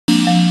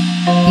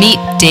Meet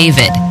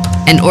David,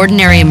 an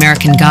ordinary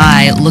American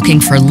guy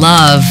looking for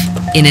love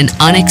in an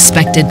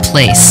unexpected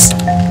place.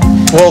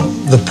 Well,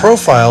 the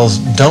profiles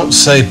don't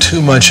say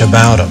too much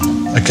about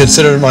him. I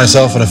consider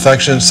myself an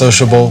affectionate,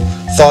 sociable,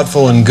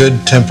 thoughtful, and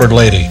good-tempered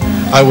lady.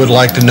 I would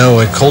like to know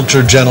a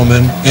cultured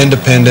gentleman,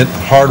 independent,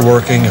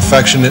 hardworking,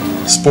 affectionate,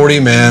 sporty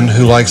man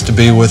who likes to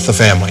be with the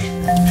family.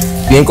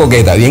 Bien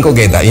coqueta, bien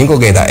coqueta, bien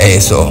coqueta,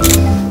 eso.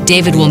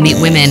 David will meet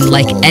women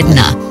like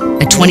Edna,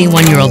 a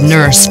 21-year-old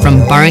nurse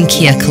from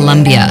Barranquilla,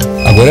 Colombia.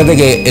 Acuérdate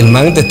que el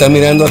man te está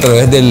mirando a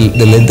través del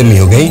lente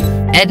mío,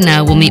 ¿ok?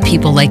 Edna will meet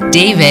people like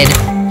David,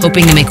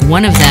 hoping to make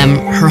one of them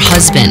her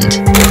husband.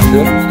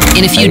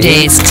 In a few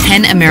days,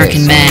 10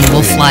 American men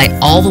will fly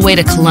all the way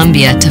to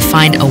Colombia to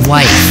find a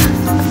wife.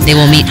 They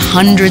will meet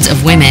hundreds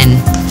of women,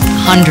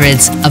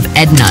 hundreds of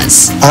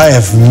Ednas. I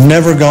have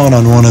never gone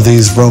on one of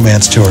these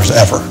romance tours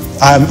ever.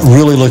 I'm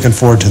really looking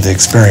forward to the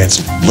experience.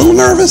 A little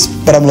nervous,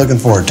 but I'm looking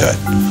forward to it.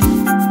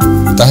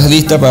 ¿Estás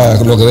lista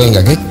para lo que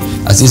venga, qué?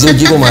 Así sea un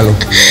chico malo.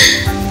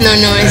 No,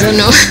 eso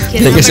no.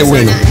 Tiene que ser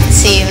bueno.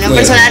 Sí, una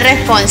persona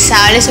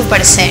responsable,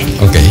 súper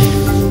seria. Okay.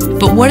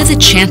 But what are the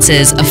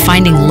chances of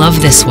finding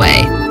love this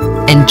way?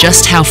 And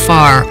just how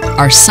far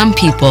are some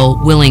people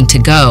willing to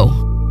go?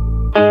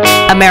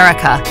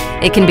 America.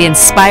 It can be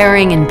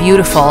inspiring and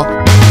beautiful.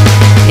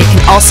 It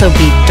can also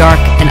be dark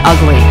and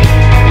ugly.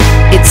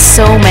 It's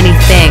so many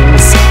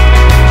things,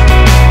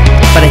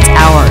 but it's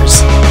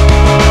ours.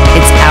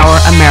 It's our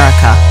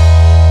America.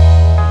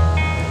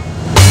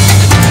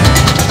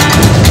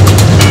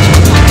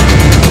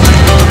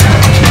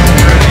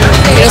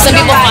 You know, some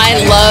people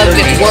find love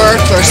at work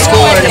or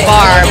school or in a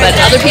bar, but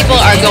other people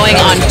are going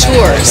on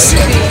tours,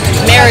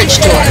 marriage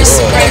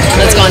tours.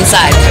 Let's go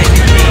inside.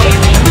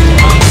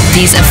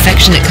 These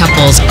affectionate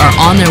couples are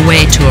on their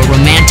way to a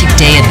romantic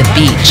day at the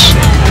beach.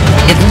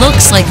 It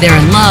looks like they're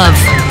in love,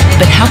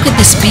 but how could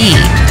this be?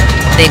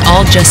 They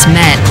all just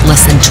met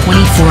less than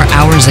 24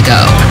 hours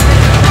ago.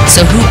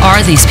 So who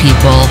are these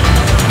people,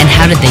 and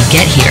how did they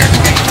get here?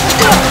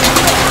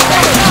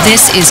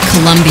 This is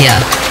Colombia,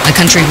 a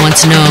country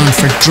once known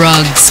for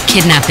drugs,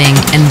 kidnapping,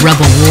 and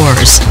rebel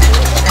wars.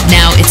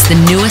 Now it's the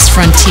newest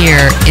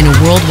frontier in a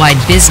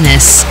worldwide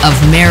business of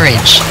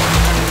marriage.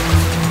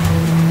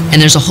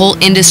 And there's a whole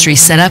industry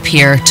set up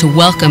here to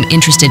welcome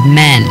interested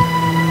men.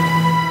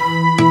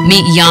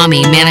 Meet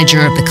Yami,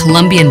 manager of the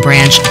Colombian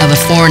branch of a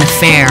Foreign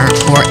Affair,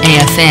 or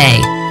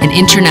AFA, an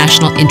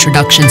international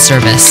introduction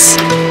service.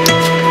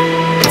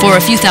 For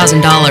a few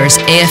 $1,000s,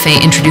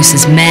 AFA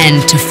introduces men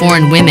to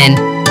foreign women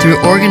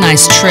through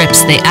organized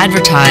trips they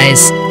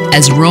advertise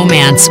as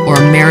romance or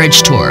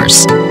marriage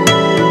tours.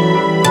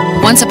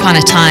 Once upon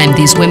a time,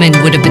 these women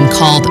would have been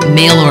called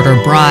mail-order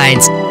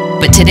brides,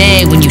 but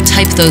today, when you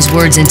type those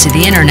words into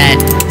the internet,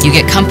 you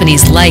get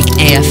companies like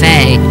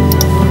AFA.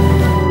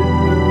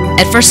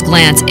 At first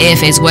glance,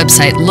 AFA's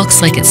website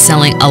looks like it's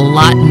selling a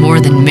lot more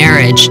than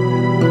marriage,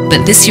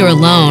 but this year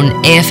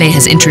alone, AFA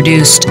has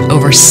introduced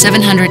over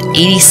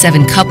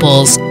 787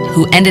 couples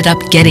who ended up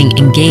getting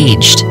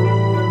engaged.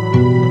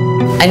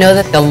 I know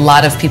that a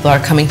lot of people are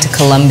coming to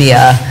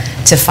Colombia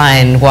to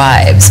find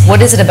wives.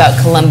 What is it about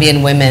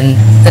Colombian women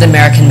that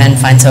American men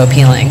find so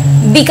appealing?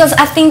 Because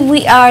I think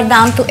we are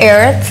down to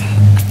earth,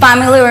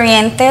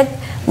 family-oriented,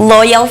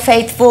 loyal,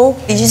 faithful.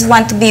 They just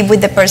want to be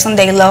with the person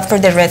they love for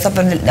the rest of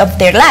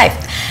their life.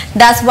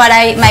 That's what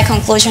my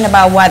conclusion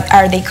about what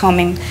are they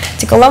coming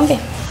to Colombia.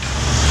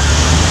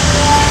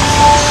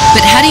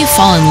 But how do you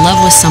fall in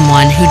love with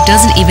someone who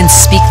doesn't even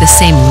speak the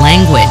same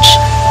language?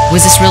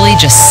 Was this really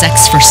just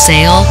sex for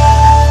sale?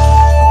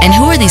 And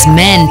who are these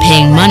men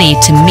paying money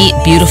to meet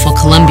beautiful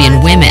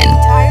Colombian women?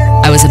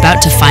 I was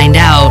about to find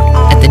out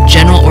at the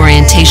general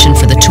orientation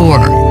for the tour.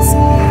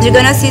 You're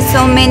gonna see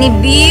so many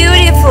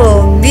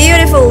beautiful,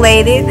 beautiful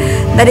ladies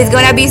that it's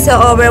gonna be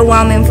so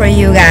overwhelming for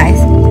you guys.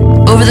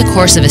 Over the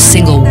course of a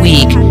single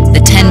week,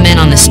 the 10 men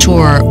on this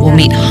tour will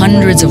meet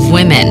hundreds of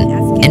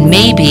women and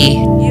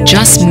maybe,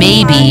 just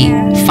maybe,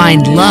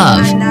 find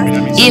love,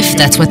 if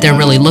that's what they're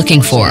really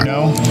looking for.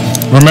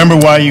 Remember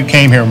why you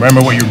came here.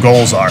 Remember what your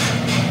goals are.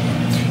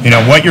 You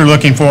know, what you're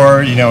looking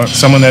for, you know,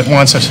 someone that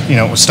wants to, you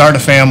know, start a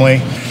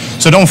family.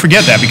 So don't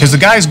forget that, because the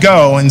guys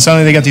go and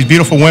suddenly they got these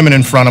beautiful women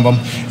in front of them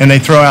and they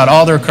throw out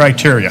all their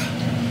criteria.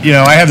 You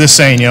know, I have this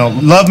saying, you know,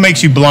 love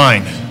makes you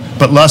blind,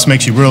 but lust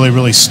makes you really,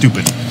 really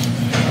stupid.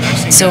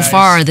 So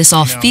far, this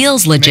all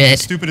feels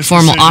legit.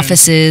 Formal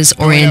offices,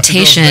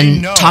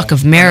 orientation, talk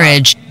of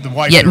marriage.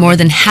 Yet more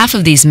than half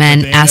of these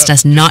men asked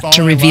us not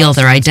to reveal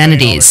their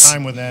identities.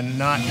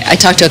 I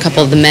talked to a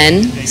couple of the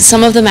men.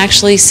 Some of them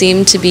actually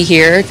seem to be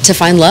here to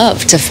find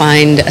love, to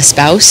find a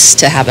spouse,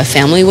 to have a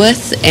family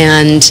with,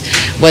 and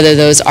whether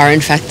those are in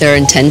fact their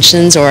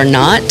intentions or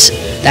not,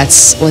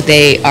 that's what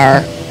they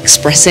are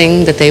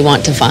expressing that they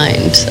want to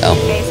find. So.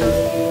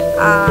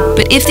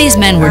 But if these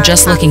men were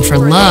just looking for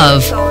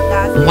love,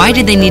 why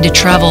did they need to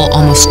travel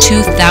almost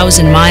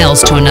 2,000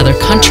 miles to another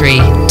country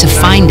to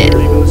find it?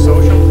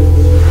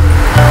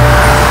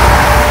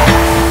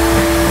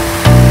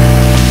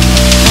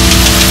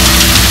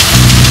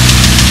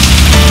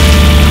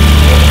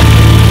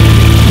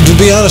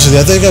 be honest with you,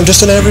 I think I'm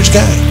just an average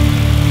guy.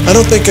 I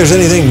don't think there's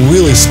anything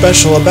really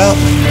special about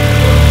me.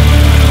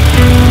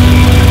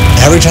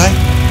 Average height,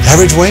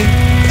 average weight,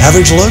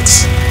 average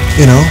looks,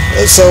 you know.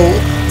 So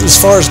as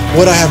far as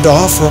what I have to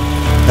offer,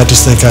 I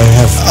just think I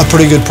have a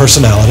pretty good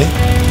personality,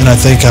 and I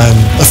think I'm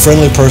a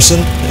friendly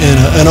person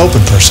and an open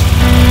person.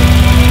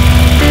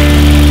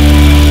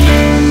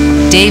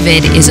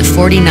 David is a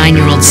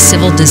 49-year-old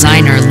civil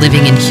designer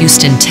living in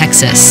Houston,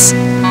 Texas.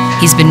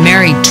 He's been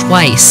married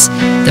twice.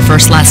 The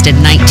first lasted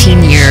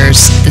 19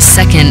 years, the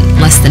second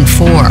less than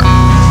 4.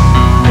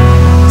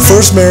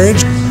 First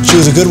marriage,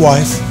 she was a good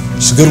wife.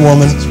 She's a good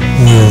woman.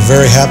 We were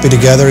very happy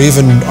together.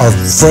 Even our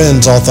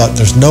friends all thought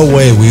there's no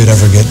way we would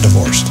ever get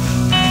divorced.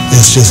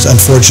 It's just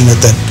unfortunate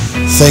that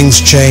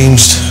things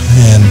changed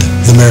and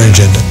the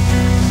marriage ended.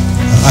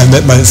 I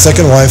met my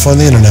second wife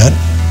on the internet.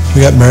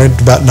 We got married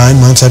about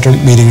 9 months after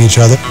meeting each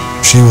other.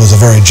 She was a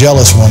very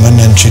jealous woman,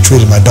 and she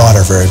treated my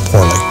daughter very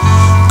poorly.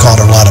 Called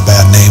her a lot of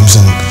bad names,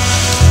 and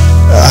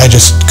I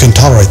just couldn't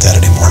tolerate that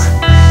anymore.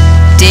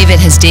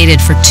 David has dated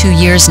for 2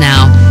 years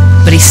now,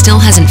 but he still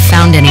hasn't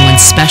found anyone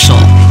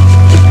special.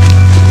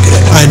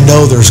 I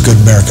know there's good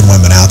American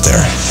women out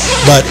there,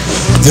 but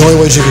the only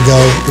ways you could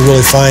go to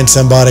really find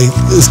somebody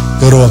is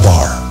go to a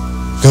bar,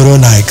 go to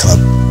a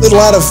nightclub. There's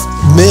a lot of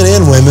men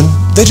and women,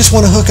 they just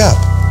want to hook up.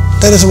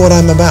 That isn't what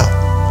I'm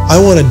about. I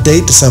want to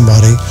date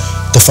somebody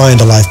to find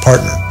a life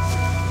partner.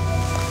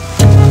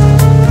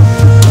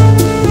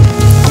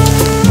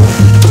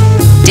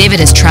 David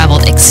has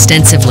traveled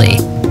extensively.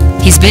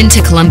 He's been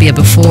to Colombia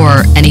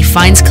before, and he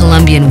finds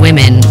Colombian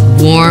women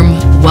warm,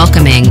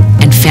 welcoming,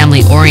 and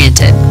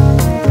family-oriented.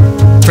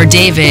 For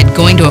David,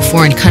 going to a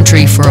foreign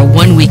country for a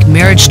 1-week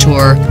marriage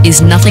tour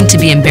is nothing to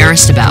be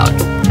embarrassed about.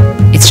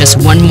 It's just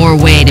one more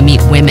way to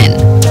meet women.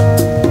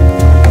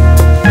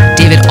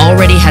 David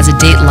already has a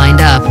date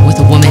lined up with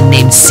a woman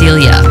named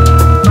Celia.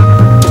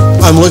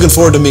 I'm looking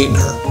forward to meeting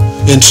her,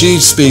 and she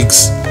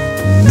speaks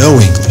no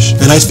English,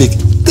 and I speak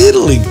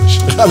little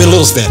English. I mean, a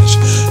little Spanish,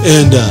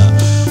 and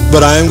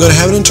but I am going to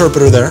have an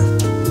interpreter there,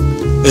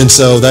 and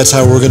so that's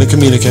how we're going to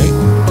communicate.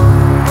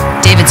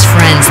 David's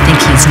friends think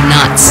he's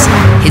nuts.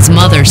 His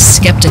mother's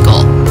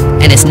skeptical,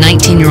 and his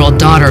 19-year-old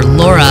daughter,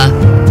 Laura,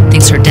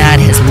 thinks her dad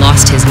has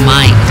lost his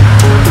mind.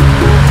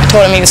 I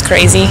told him he was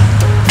crazy.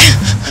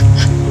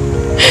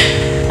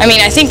 I mean,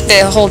 I think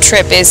the whole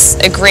trip is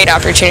a great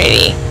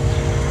opportunity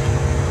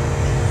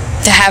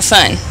to have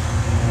fun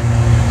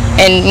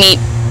and meet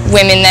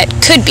women that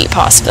could be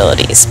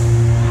possibilities.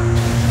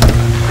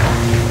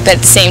 But at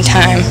the same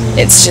time,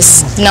 it's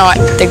just not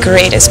the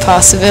greatest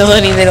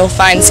possibility that he'll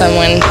find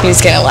someone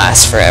who's going to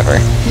last forever.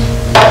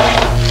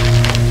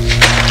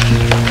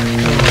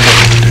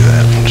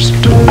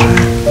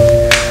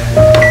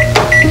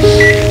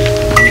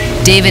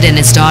 David and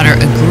his daughter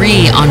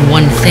agree on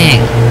one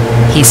thing.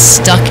 He's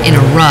stuck in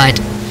a rut,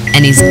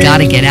 and he's got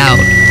to get out.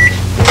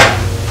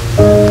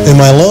 Am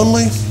I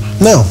lonely?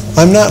 No,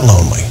 I'm not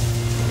lonely.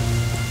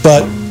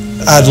 But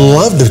I'd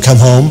love to come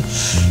home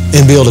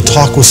and be able to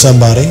talk with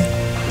somebody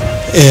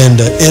and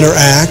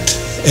interact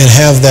and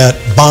have that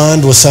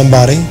bond with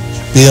somebody,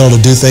 be able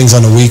to do things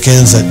on the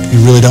weekends that you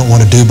really don't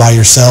want to do by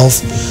yourself.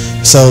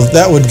 So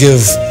that would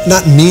give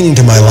not meaning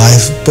to my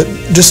life, but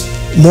just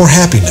more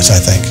happiness, I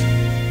think.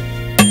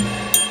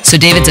 So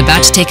David's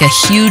about to take a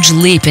huge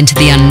leap into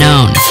the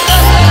unknown.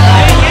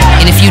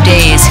 In a few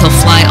days, he'll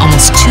fly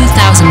almost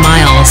 2,000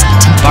 miles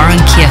to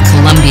Barranquilla,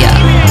 Colombia.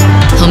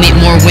 He'll meet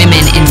more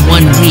women in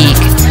 1 week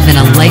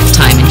than a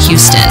lifetime in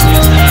Houston.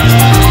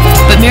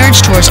 But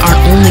marriage tours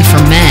aren't only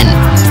for men.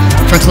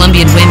 For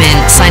Colombian women,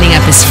 signing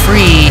up is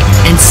free,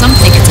 and some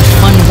think it's a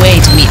fun way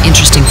to meet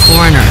interesting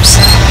foreigners.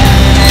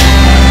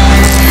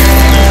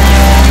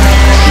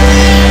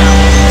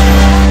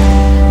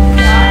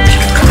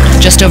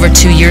 Just over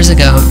 2 years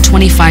ago,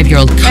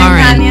 25-year-old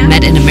Karen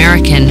met an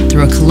American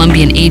through a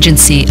Colombian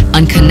agency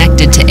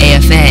unconnected to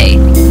AFA.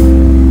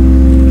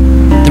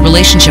 The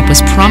relationship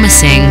was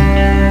promising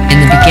in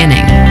the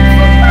beginning.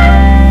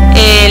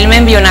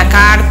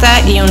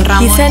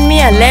 He sent me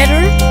a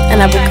letter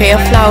and a bouquet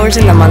of flowers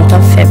in the month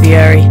of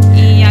February.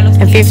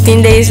 And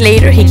 15 days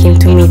later, he came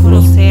to meet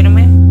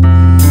me.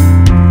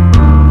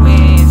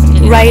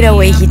 Right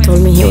away, he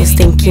told me he was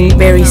thinking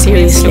very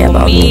seriously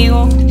about me.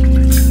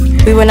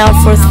 We went out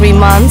for 3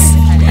 months.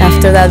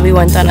 After that, we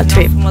went on a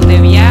trip.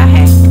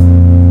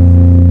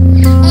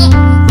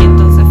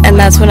 And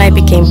that's when I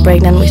became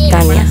pregnant with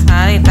Tanya.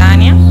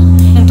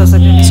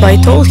 So I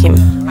told him,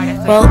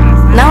 well,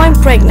 now I'm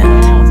pregnant.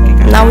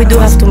 Now we do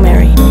have to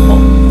marry.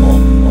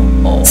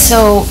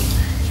 So,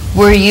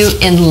 were you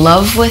in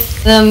love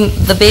with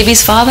the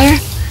baby's father?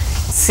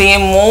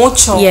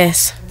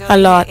 Yes, a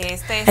lot.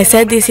 I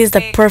said this is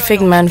the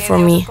perfect man for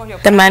me,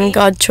 the man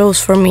God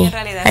chose for me.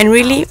 And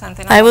really,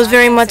 I was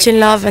very much in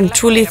love and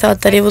truly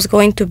thought that it was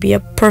going to be a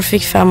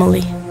perfect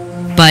family.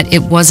 But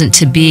it wasn't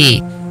to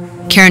be.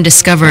 Karen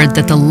discovered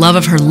that the love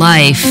of her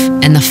life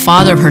and the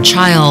father of her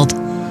child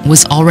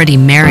was already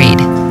married.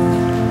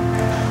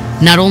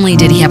 Not only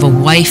did he have a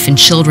wife and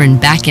children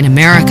back in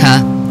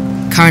America,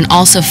 Karen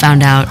also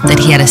found out that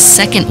he had a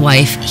second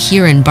wife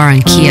here in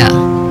Barranquilla.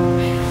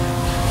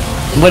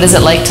 What is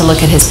it like to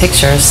look at his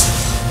pictures?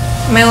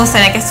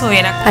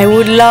 I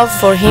would love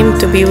for him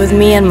to be with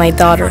me and my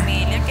daughter,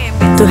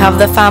 to have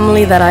the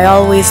family that I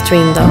always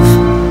dreamed of.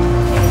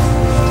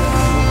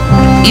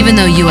 Even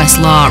though U.S.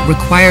 law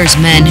requires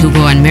men who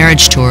go on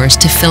marriage tours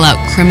to fill out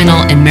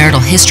criminal and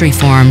marital history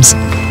forms,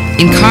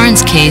 in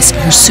Karen's case,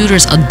 her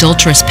suitor's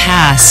adulterous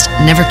past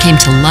never came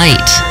to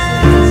light.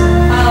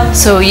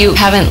 So you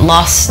haven't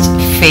lost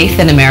faith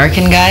in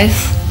American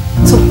guys?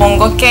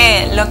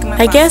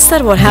 I guess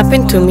that what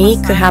happened to me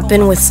could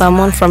happen with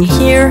someone from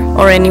here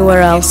or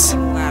anywhere else.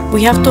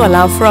 We have to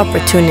allow for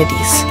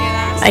opportunities.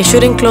 I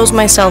shouldn't close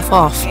myself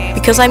off,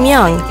 because I'm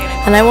young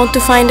and I want to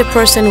find a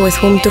person with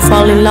whom to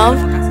fall in love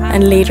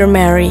and later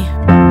marry.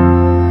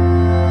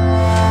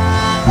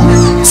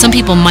 Some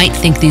people might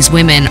think these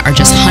women are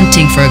just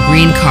hunting for a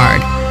green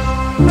card,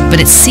 but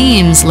it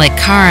seems like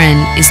Karen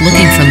is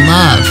looking for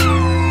love.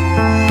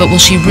 But will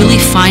she really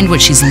find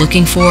what she's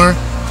looking for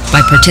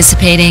by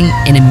participating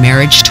in a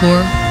marriage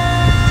tour?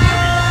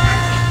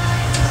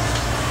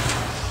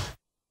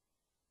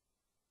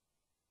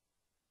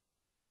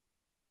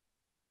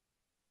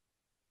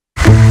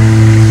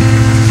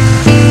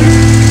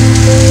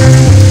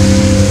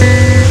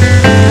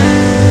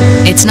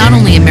 It's not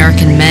only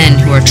American men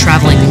who are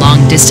traveling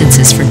long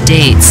distances for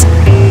dates.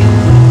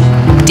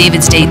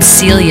 David's date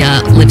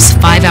Celia lives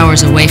 5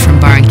 hours away from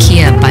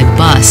Barranquilla by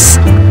bus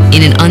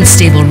in an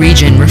unstable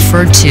region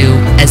referred to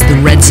as the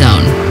Red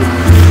Zone.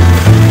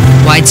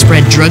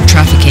 Widespread drug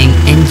trafficking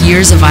and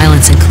years of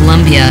violence in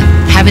Colombia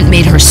haven't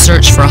made her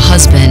search for a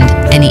husband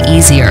any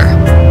easier.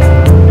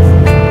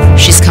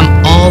 She's come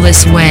all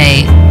this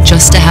way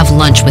just to have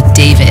lunch with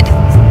David.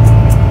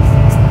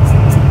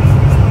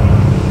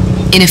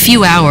 In a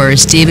few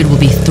hours, David will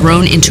be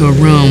thrown into a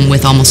room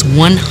with almost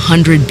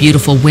 100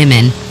 beautiful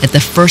women at the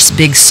first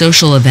big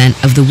social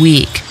event of the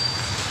week.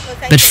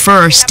 But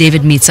first,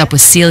 David meets up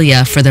with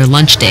Celia for their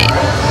lunch date.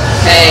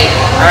 Hey,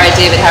 all right,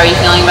 David, how are you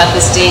feeling about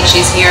this date?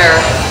 She's here.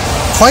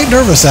 Quite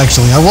nervous,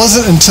 actually. I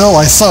wasn't until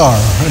I saw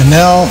her, and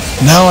now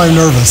I'm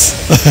nervous.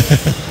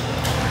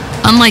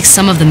 Unlike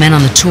some of the men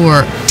on the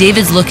tour,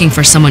 David's looking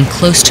for someone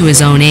close to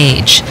his own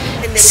age.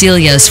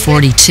 Celia is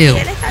 42.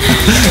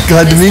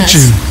 Glad to meet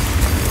you.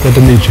 Good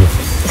to meet you.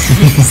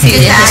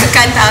 Celia,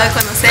 encantado de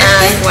conocerte.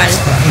 Igual.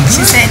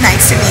 She said,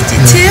 nice to meet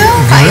you too.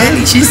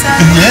 Finally, she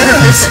said.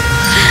 Yes.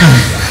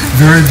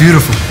 Very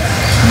beautiful.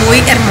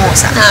 Muy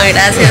hermosa. Ah,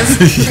 gracias.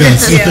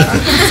 Yes.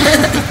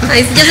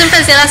 Ay, yo siempre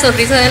decía la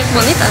sonrisa de él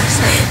bonita.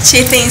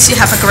 She thinks you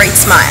have a great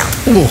smile.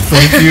 Oh,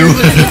 thank you.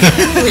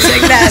 Muchas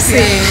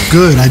gracias.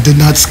 Good, I did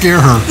not scare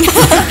her.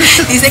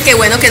 Dice que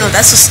bueno que no te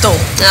asustó.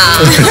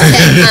 No,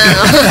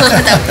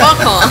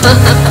 tampoco.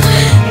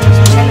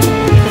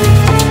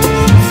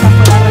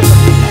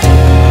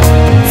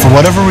 For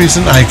whatever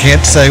reason, I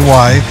can't say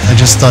why, I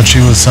just thought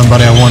she was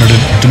somebody I wanted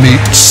to meet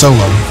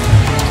solo.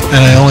 And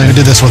I only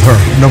did this with her,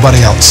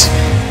 nobody else.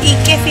 Y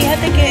que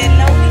fíjate que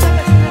la única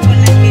persona con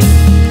la que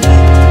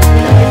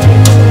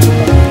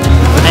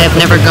I have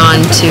never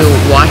gone to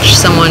watch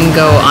someone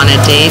go on a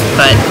date,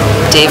 but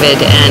David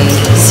and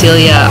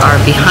Celia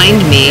are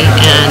behind me,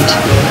 and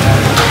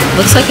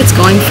looks like it's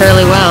going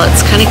fairly well.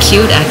 It's kind of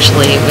cute,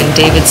 actually. When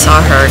David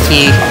saw her,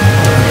 he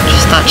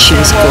just thought she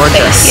was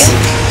gorgeous.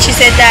 She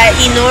said that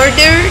in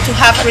order to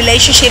have a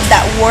relationship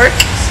that work,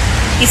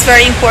 it's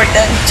very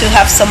important to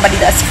have somebody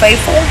that's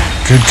faithful.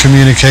 Good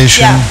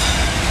communication,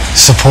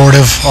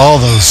 supportive, all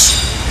those,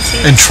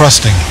 and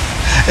trusting.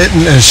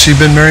 Has she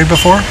been married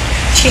before?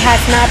 She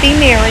has not been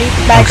married,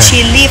 but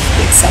she lived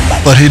with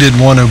somebody. But he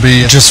didn't want to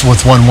be just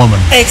with one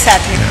woman.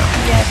 Exactly.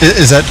 Yeah.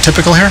 Is that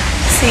typical here?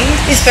 See,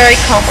 it's very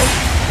common.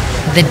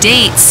 The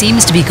date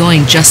seems to be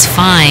going just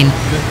fine.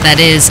 That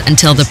is,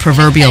 until the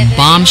proverbial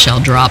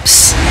bombshell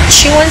drops.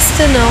 She wants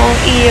to know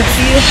if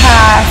you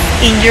have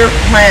in your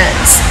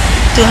plans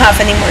to have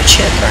any more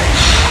children.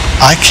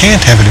 I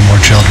can't have any more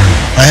children.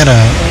 I had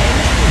a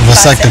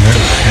vasectomy.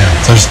 Yeah,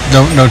 there's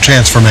no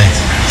chance for me.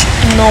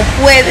 No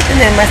puede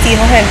tener más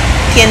hijos. Él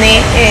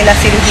tiene la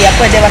cirugía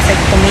pues de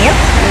vasectomía.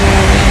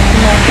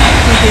 No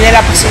tiene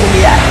la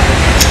posibilidad.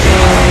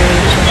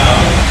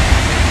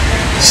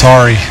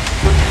 Sorry.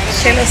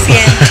 Se lo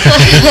siento.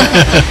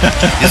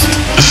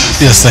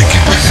 Yes, thank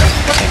you.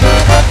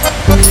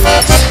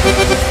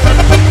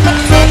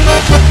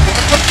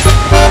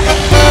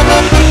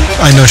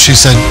 I know she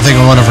said, I think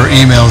in one of her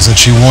emails, that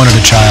she wanted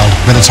a child,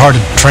 but it's hard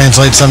to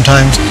translate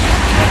sometimes.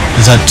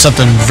 Is that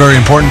something very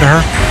important to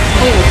her?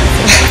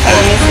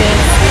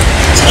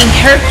 In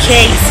her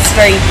case, it's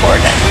very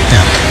important.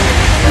 Yeah.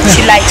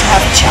 She'd like to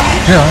have a child.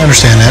 Yeah, I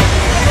understand that.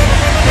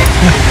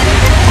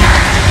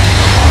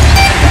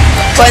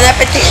 Bon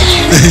appetit.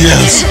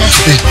 Yes.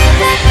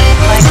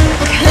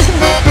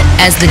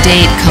 As the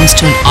date comes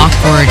to an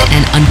awkward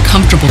and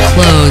uncomfortable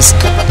close,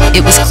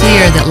 it was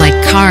clear that, like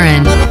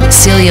Karen,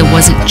 Celia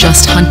wasn't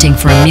just hunting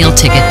for a meal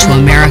ticket to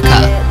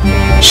America.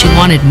 She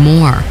wanted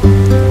more.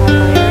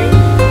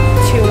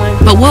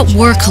 But what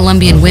were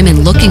Colombian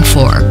women looking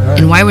for,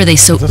 and why were they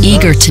so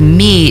eager to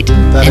meet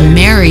and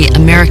marry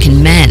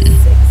American men?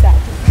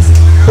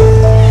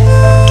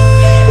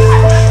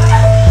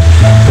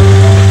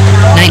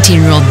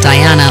 19-year-old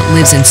Diana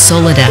lives in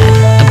Soledad,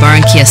 a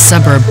Barranquilla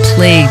suburb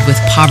plagued with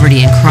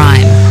poverty and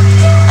crime.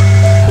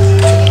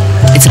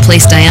 It's a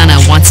place Diana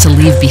wants to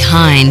leave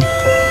behind,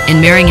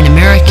 and marrying an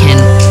American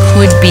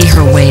could be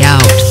her way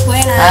out.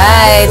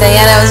 Hi,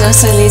 Diana,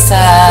 soy Lisa.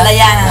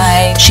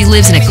 Diana. She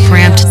lives in a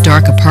cramped,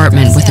 dark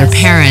apartment with her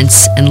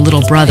parents and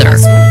little brother.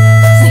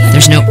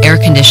 There's no air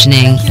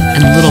conditioning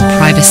and little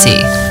privacy.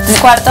 El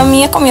cuarto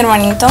mío con mi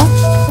hermanito.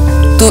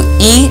 Tú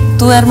y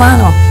tu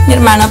hermano. Mi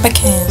hermano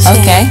pequeño.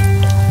 Okay.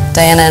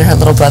 Diana and her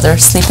little brother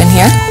sleep in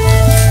here?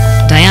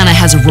 Diana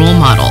has a role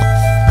model.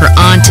 Her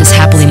aunt is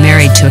happily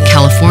married to a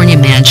California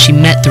man she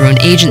met through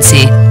an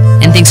agency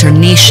and thinks her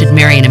niece should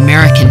marry an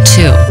American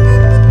too.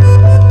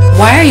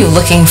 Why are you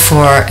looking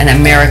for an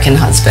American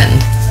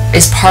husband?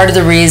 Is part of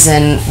the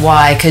reason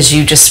why because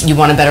you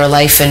want a better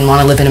life and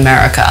want to live in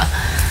America?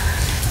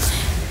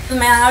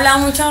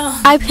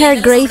 I've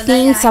heard great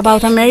things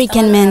about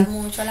American men.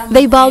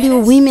 They value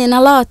women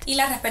a lot.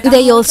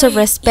 They also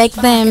respect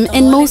them,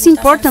 and most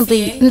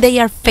importantly, they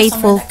are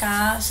faithful.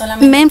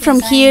 Men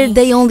from here,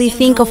 they only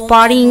think of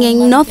partying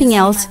and nothing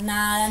else.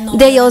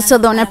 They also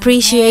don't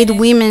appreciate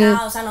women.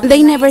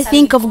 They never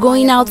think of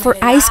going out for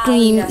ice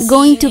cream,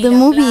 going to the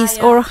movies,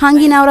 or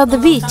hanging out at the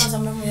beach.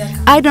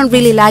 I don't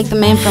really like the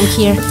men from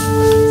here.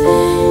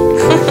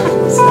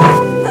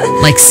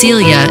 Like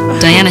Celia,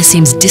 Diana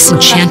seems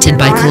disenchanted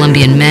by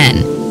Colombian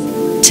men.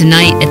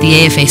 Tonight at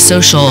the AFA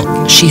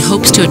social, she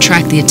hopes to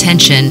attract the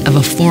attention of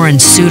a foreign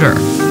suitor.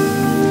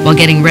 While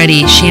getting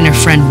ready, she and her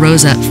friend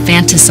Rosa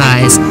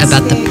fantasize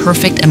about the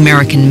perfect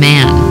American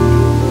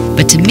man.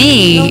 But to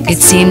me,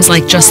 it seems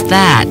like just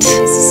that,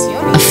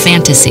 a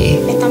fantasy.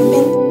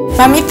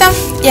 Mamita,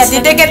 ¿y a ti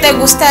de qué te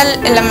gusta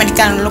el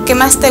americano? ¿Lo que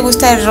más te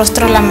gusta del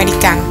rostro del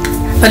americano?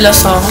 Pues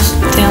los ojos.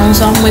 Tienen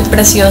unos ojos muy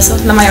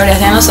preciosos. La mayoría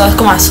tienen los ojos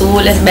como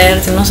azules,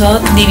 verdes, unos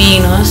ojos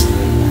divinos.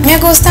 Me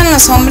gustan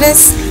los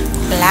hombres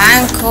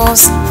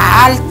blancos,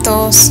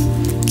 altos,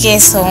 que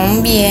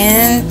son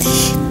bien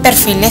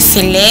perfiles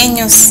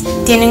fileños,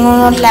 tienen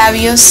unos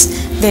labios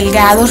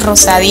delgados,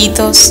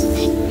 rosaditos.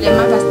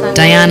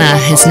 Diana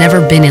has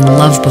never been in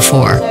love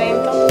before,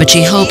 but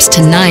she hopes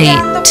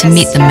tonight to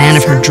meet the man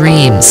of her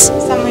dreams.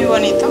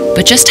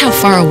 But just how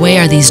far away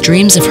are these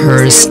dreams of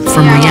hers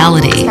from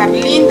reality?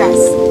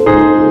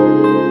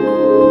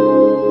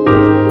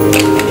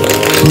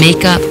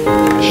 Makeup,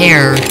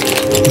 hair,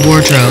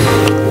 wardrobe.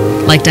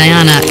 Like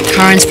Diana,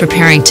 Karen's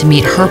preparing to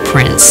meet her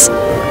prince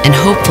and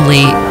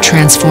hopefully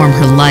transform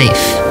her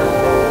life.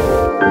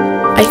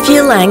 I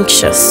feel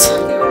anxious.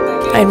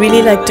 I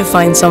really like to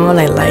find someone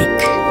I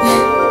like.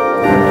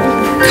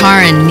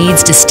 Karen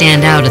needs to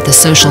stand out at the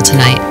social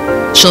tonight.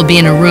 She'll be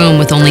in a room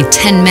with only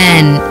 10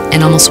 men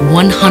and almost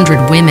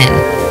 100 women.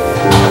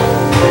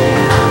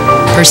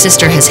 Her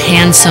sister has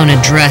hand-sewn a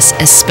dress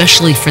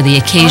especially for the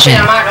occasion.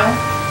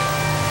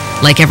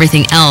 Like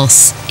everything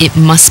else, it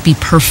must be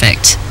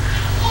perfect.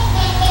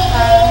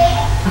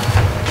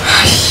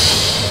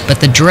 But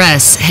the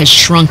dress has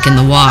shrunk in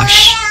the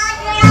wash.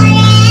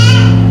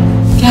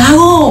 ¿Qué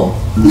hago?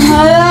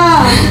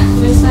 Nada.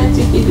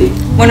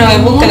 Bueno, voy a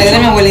buscarle de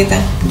mi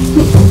abuelita.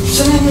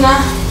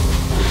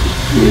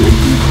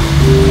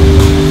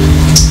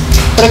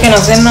 Pero que no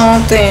se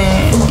note.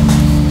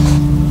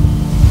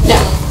 Ya.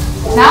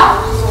 ¿No?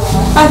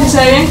 ¿Así se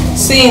ve bien?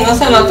 Sí, no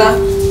se nota.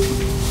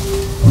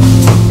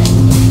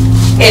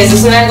 Eso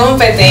es una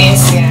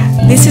competencia.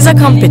 This is a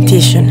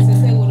competition.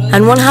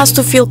 And one has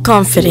to feel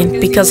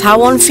confident because how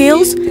one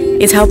feels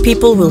is how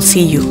people will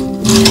see you.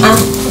 Ah,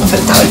 me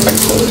faltaba el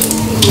perfume.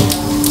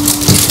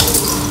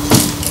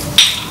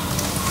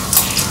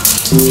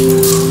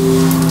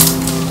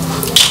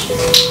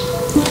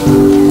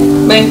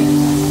 Ven.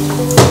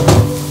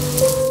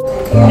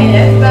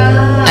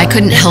 I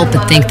couldn't help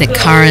but think that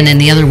Karen and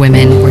the other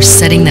women were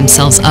setting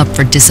themselves up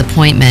for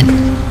disappointment.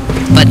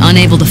 But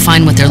unable to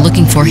find what they're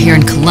looking for here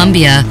in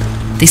Colombia,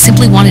 they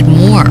simply wanted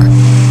more.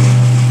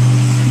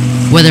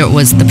 Whether it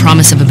was the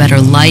promise of a better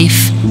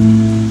life,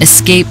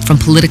 escape from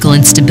political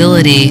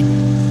instability,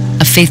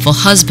 a faithful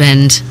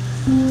husband,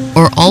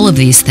 or all of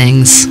these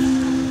things.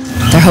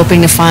 They're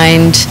hoping to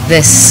find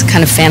this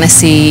kind of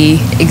fantasy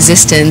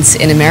existence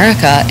in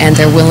America, and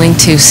they're willing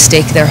to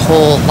stake their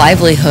whole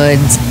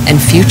livelihoods and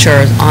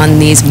future on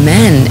these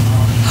men.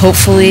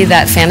 Hopefully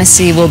that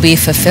fantasy will be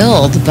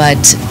fulfilled,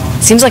 but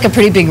it seems like a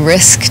pretty big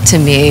risk to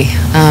me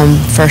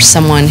for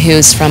someone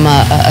who's from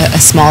a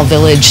small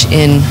village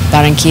in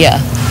Barranquilla.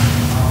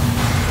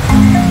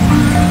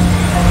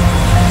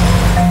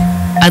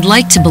 I'd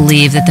like to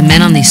believe that the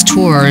men on these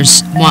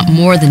tours want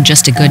more than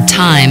just a good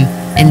time,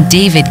 and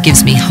David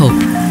gives me hope.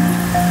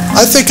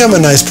 I think I'm a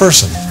nice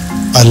person.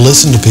 I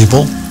listen to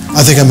people.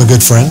 I think I'm a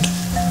good friend.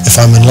 If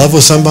I'm in love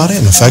with somebody,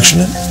 I'm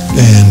affectionate,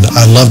 and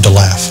I love to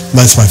laugh.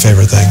 That's my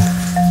favorite thing.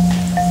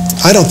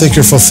 I don't think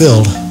you're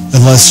fulfilled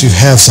unless you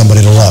have somebody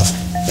to love,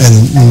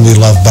 and we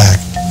love back.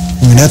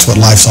 I mean, that's what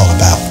life's all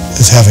about.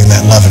 is having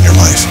that love in your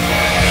life.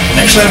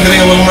 Actually, I'm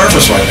getting a little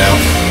nervous right now,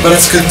 but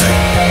it's a good thing.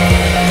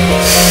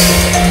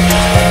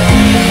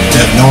 I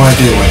have no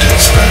idea what to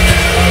expect.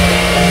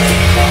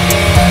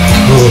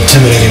 A little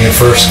intimidating at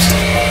first.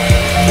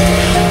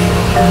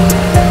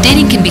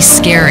 Dating can be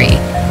scary,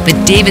 but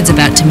David's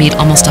about to meet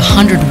almost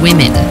 100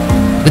 women.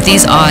 With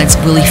these odds,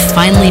 will he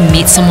finally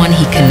meet someone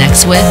he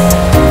connects with?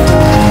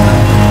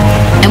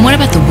 And what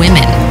about the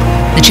women?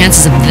 The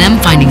chances of them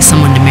finding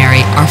someone to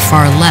marry are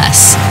far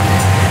less.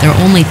 There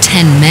are only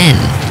 10 men.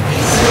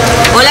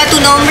 Hola, ¿tu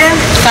nombre?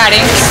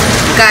 Karen.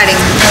 Karen.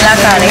 Hola,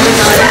 Karen.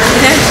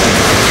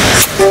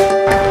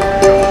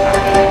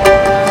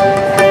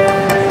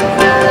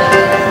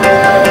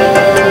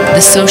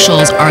 The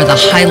socials are the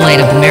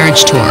highlight of the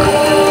marriage tour.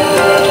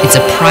 It's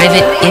a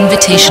private,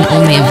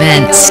 invitation-only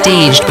event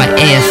staged by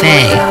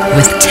AFA,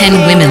 with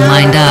 10 women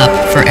lined up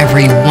for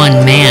every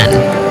one man.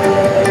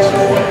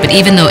 But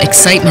even though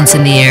excitement's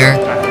in the air,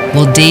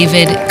 will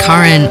David,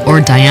 Karen, or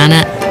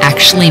Diana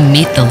actually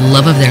meet the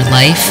love of their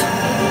life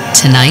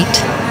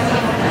tonight?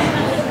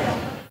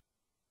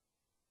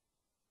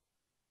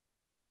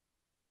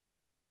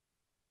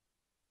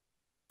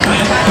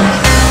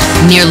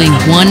 Nearly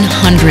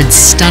 100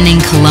 stunning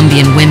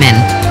Colombian women,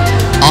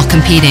 all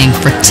competing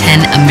for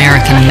 10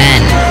 American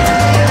men.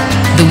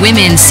 The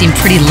women seem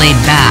pretty laid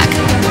back.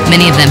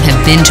 Many of them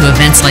have been to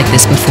events like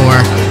this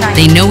before.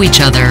 They know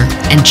each other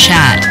and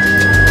chat.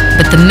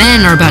 But the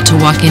men are about to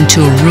walk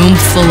into a room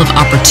full of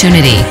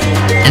opportunity,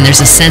 and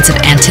there's a sense of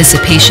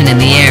anticipation in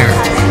the air.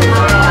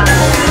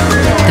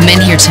 The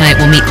men here tonight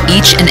will meet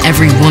each and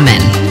every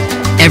woman.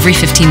 Every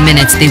 15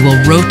 minutes, they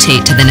will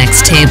rotate to the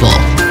next table.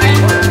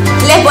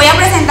 Les voy a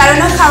presentar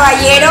unos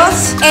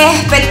caballeros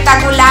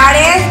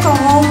espectaculares con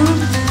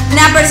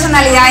una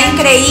personalidad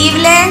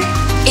increíble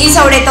y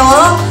sobre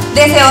todo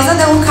deseosos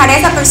de buscar a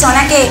esa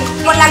persona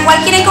con la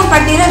cual quieren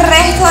compartir el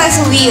resto de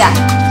su vida.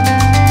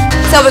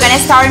 So we're going to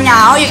start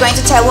now. You're going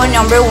to tell one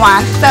number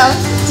one. So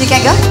you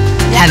can go.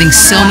 Having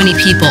so many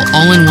people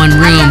all in one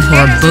room who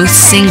are both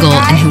single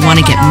and who want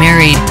to get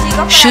married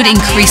should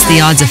increase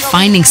the odds of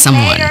finding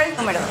someone.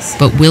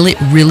 But will it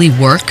really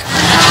work?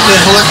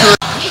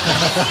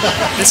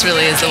 This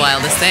really is the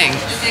wildest thing.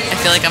 I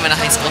feel like I'm in a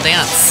high school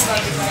dance,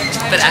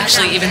 but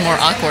actually even more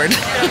awkward.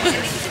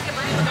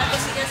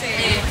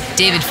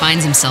 David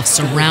finds himself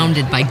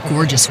surrounded by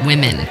gorgeous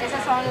women.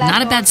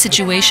 Not a bad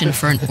situation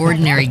for an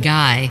ordinary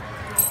guy,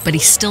 but he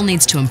still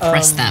needs to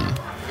impress them.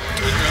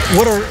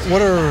 What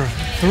are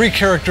 3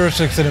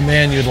 characteristics in a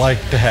man you'd like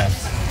to have?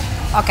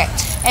 Ok,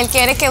 él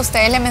quiere que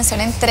ustedes le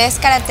mencionen 3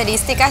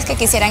 características que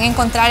quisieran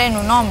encontrar en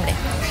un hombre.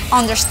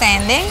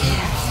 Understanding,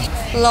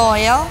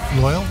 loyal,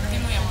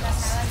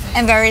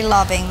 and very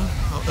loving.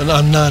 And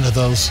I'm none of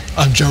those.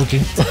 I'm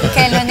joking.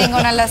 Que él no es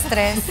ninguna de las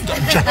 3.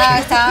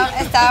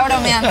 Estaba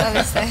bromeando,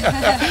 dice.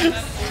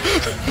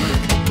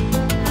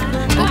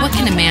 But what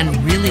can a man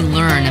really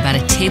learn about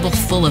a table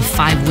full of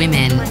 5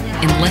 women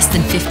in less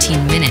than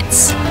 15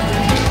 minutes?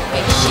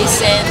 She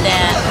said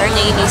that her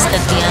name is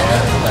Tatiana.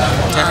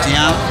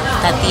 Tatiana?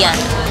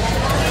 Tatiana.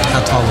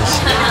 How tall is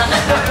she?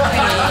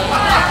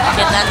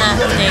 ¿Qué tan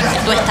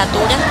tu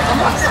estatura?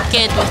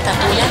 ¿Qué tu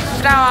estatura?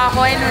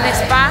 Trabajo en un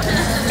spa.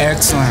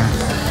 Excellent.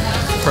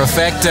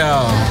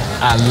 Perfecto.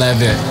 I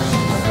love it.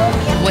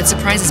 What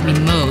surprises me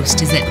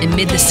most is that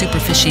amid the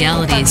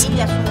superficialities,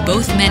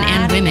 both men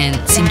and women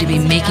seem to be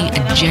making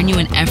a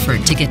genuine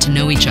effort to get to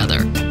know each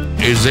other.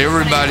 Is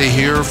everybody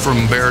here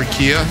from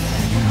Barranquilla?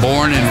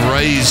 Born and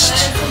raised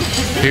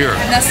here?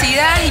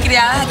 Nacida y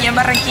criada aquí en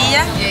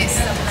Barranquilla. Yes.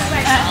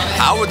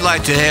 I would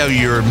like to have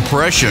your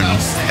impression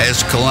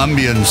as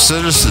Colombian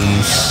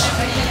citizens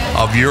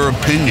of your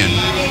opinion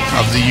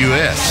of the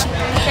U.S.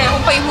 Es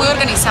un país muy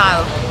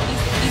organizado.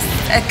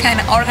 A kind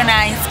of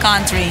organized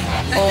country,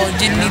 or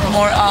do you need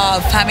more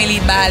family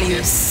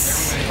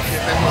values?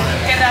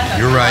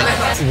 You're right.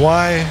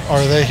 Why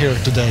are they here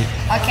today?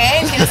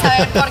 Ok, quiero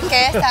saber por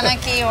qué están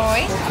aquí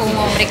hoy. Un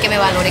hombre que me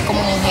valore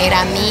como mujer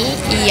a mí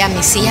y a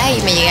mis hijas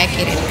y me llegue a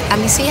querer a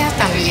mis hijas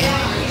también.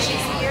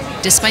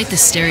 Despite the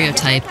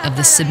stereotype of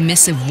the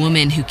submissive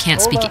woman who can't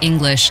speak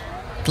English,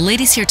 the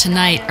ladies here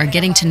tonight are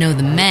getting to know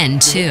the men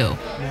too,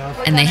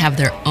 and they have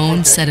their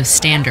own set of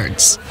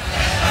standards.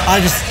 I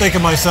just think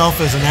of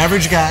myself as an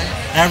average guy,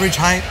 average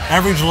height,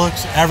 average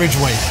looks, average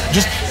weight.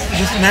 Just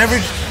an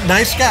average,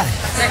 nice guy.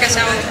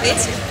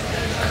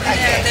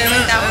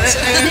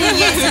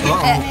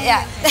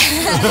 Yeah.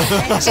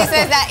 She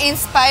says that in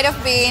spite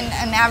of being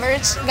an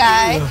average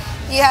guy,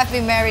 you have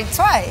been married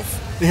twice.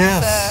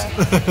 Yes.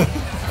 So,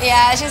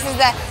 yeah, she says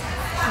that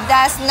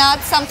that's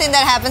not something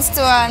that happens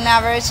to an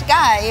average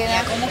guy, you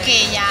know. Como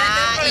que ya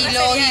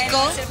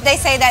ilógico. They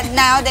say that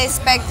now they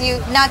expect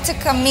you not to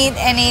commit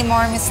any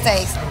more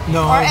mistakes.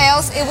 No. Or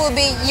else it will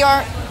be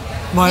your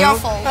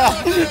fault.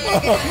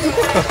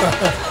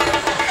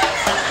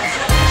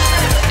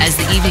 As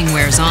the evening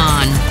wears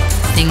on,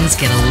 things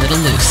get a little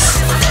loose.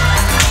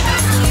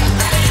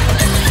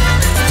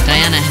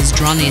 Diana has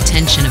drawn the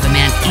attention of a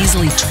man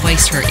easily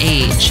twice her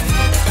age,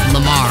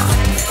 Lamar.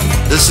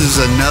 This is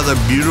another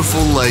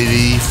beautiful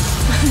lady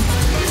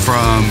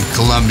from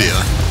Colombia.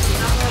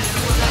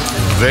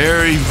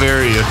 Very,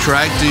 very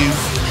attractive,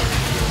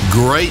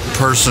 great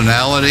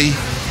personality,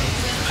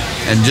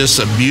 and just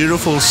a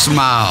beautiful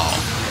smile.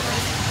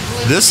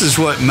 This is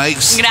what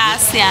makes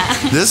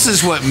Gracias. This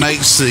is what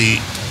makes the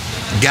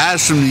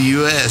guys from the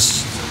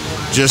U.S.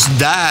 just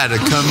die to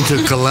come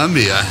to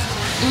Colombia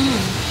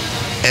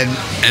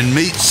and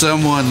meet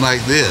someone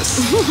like this.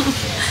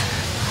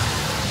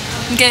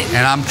 Okay.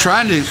 And I'm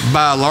trying to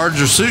buy a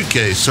larger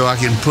suitcase so I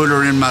can put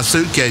her in my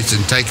suitcase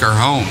and take her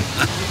home.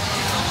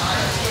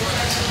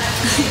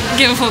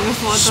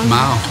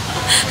 Smile.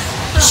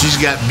 She's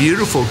got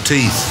beautiful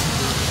teeth.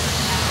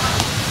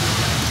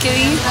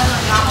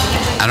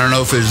 I don't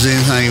know if there's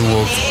anything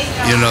we'll,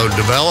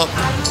 develop,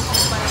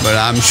 but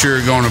I'm sure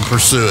going to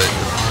pursue it.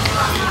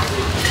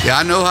 Yeah,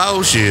 I know how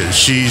old she is.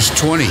 She's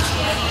 20.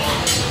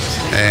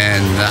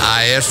 And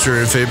I asked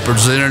her if it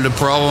presented a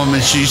problem,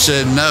 and she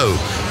said no.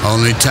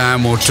 Only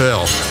time will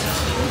tell.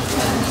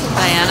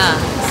 Diana,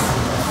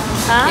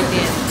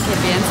 ¿qué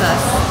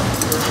piensas?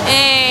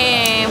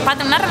 Para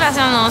tener una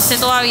relación no sé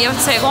todavía,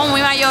 se ve como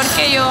muy mayor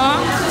que yo,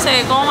 se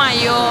ve como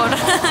mayor,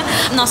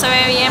 no se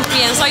ve bien,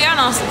 pienso yo,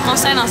 no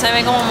sé, no se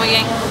ve como muy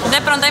bien.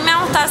 De pronto a mí me va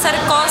a gustar hacer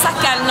cosas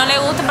que a él no le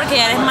gusten porque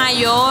ya eres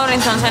mayor,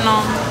 entonces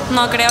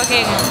no creo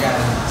que...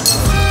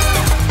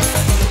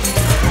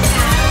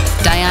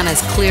 Diana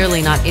is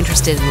clearly not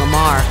interested in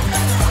Lamar.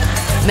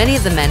 Many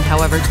of the men,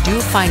 however, do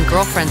find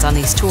girlfriends on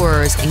these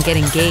tours and get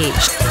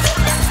engaged.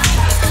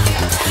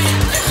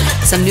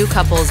 Some new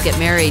couples get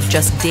married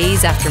just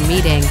days after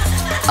meeting,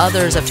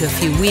 others up to a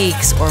few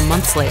weeks or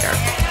months later.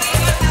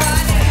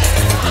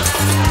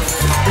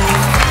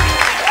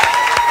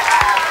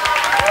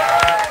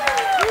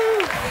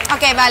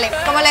 Ok, vale,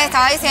 como les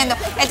estaba diciendo,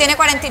 él tiene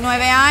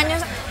 49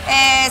 años,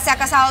 se ha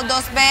casado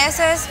 2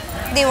 veces,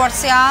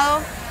 divorciado,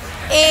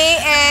 y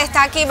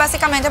está aquí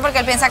básicamente porque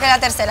él piensa que la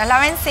tercera es la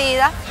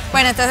vencida.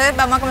 Bueno, entonces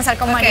vamos a comenzar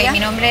con María. Mi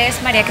nombre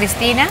es María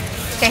Cristina.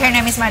 Okay, her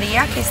name is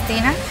María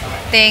Cristina.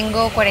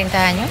 Tengo 40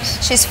 años.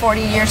 She's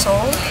 40 years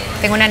old.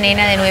 Tengo una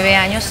nena de 9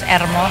 años,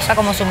 hermosa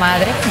como su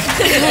madre.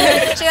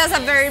 She has a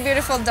very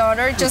beautiful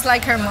daughter, just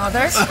like her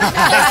mother. She's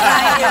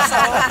 9 years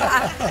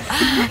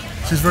old.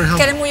 She's very humble.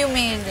 Que eres muy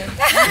humilde.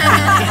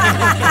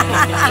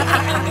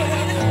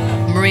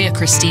 Maria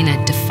Cristina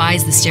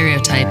defies the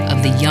stereotype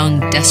of the young,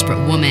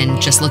 desperate woman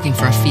just looking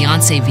for a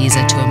fiancé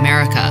visa to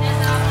America.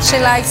 She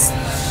likes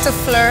to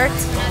flirt,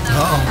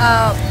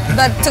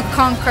 but to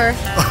conquer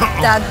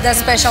that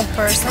special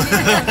person.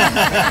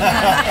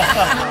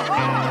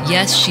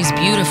 Yes, she's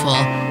beautiful,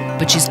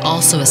 but she's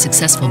also a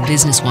successful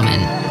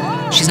businesswoman.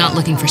 She's not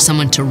looking for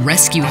someone to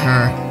rescue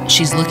her,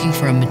 she's looking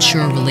for a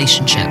mature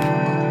relationship.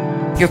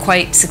 You're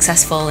quite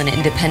successful and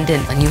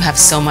independent, and you have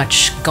so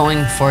much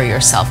going for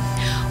yourself.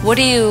 What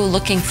are you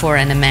looking for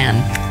in a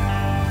man?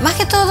 Más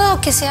que todo,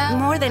 que sea...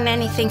 More than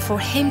anything, for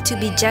him to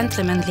be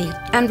gentlemanly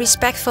and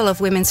respectful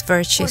of women's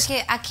virtues.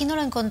 Porque aquí no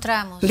lo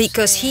encontramos.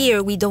 Because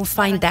here we don't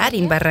find that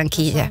in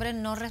Barranquilla.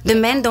 The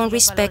men don't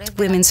respect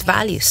women's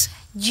values.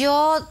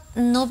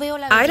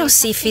 I don't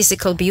see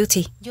physical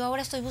beauty.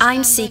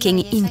 I'm seeking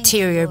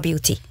interior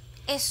beauty.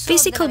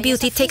 Physical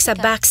beauty takes a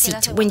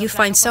backseat when you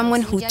find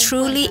someone who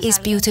truly is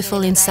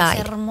beautiful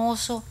inside.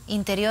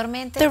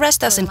 The rest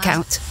doesn't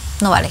count.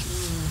 No vale.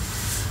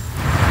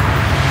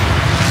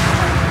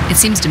 It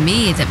seems to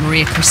me that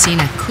Maria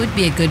Cristina could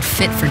be a good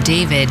fit for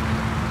David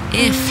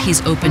if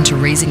he's open to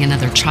raising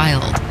another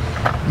child.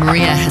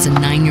 Maria has a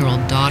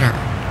 9-year-old daughter.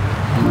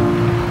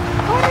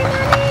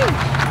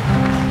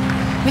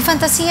 Mi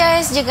fantasía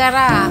es llegar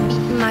a...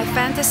 My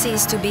fantasy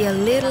is to be a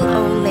little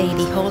old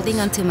lady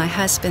holding onto my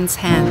husband's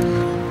hand.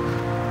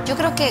 Yo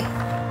creo que...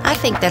 I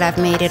think that I've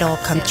made it all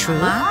come true.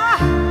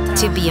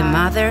 To be a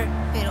mother,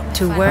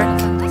 to work,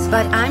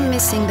 but I'm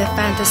missing the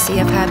fantasy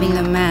of having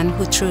a man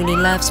who truly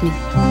loves me.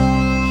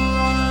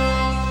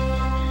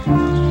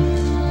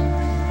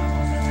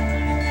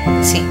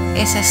 Sí,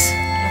 esa es...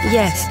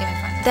 Yes,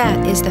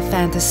 that is the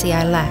fantasy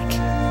I lack.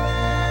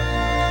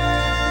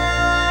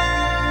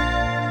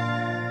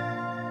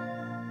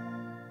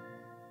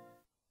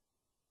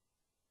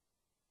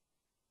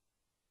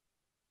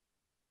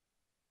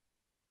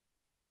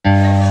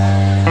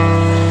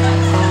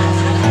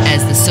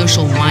 As the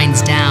social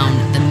winds down,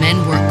 the men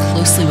work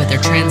closely with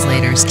their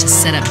translators to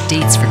set up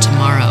dates for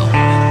tomorrow.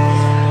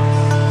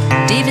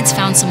 David's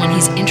found someone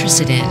he's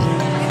interested in,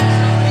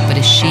 but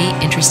is she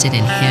interested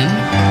in him?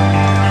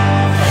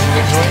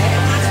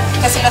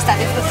 ¿Casi lo estás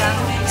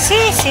disfrutando? Sí.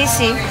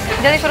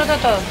 Yo disfruto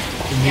todo.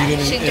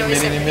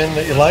 Any men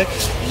that you like?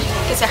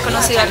 Que seas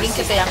conocido a alguien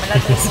que te llame la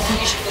atención.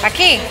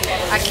 ¿Aquí?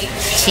 Aquí.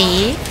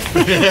 Sí.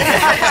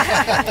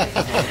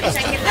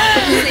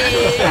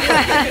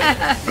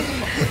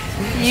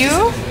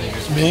 You?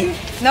 Me?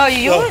 No,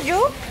 you? Oh.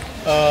 You?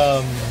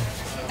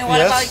 And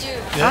what about you?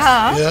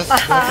 Yes,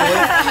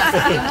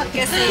 definitely.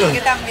 Que sí,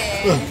 que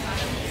también.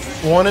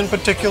 One in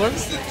particular?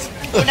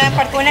 Una en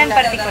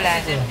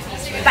particular.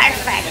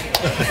 Perfect.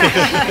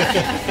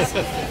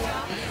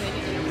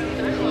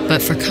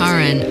 But for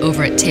Karen,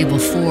 over at table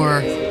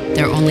 4,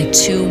 there are only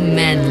 2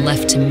 men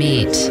left to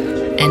meet,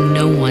 and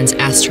no one's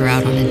asked her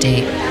out on a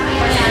date.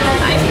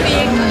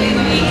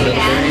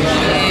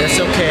 It's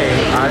okay.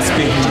 I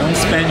speak no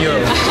Spanish.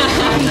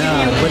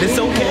 No, but it's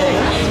okay.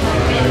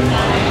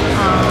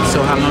 So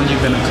how long you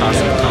been in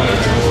Costa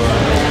College? Or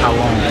how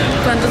long?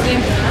 ¿Cuánto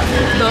tiempo?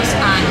 2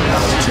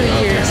 años. 2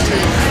 years.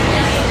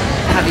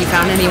 Have you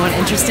found anyone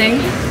interesting?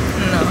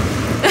 No.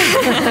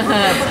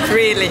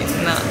 Really,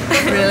 no.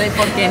 Really?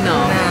 ¿Por qué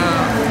no?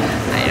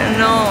 I don't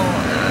know.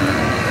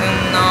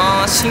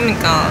 No,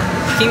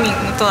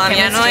 química.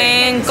 Todavía no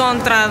he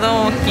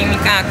encontrado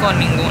química con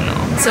ninguno.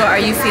 So are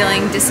you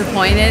feeling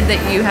disappointed that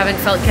you haven't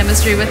felt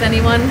chemistry with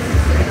anyone?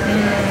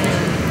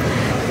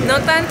 No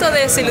tanto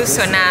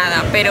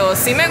desilusionada, pero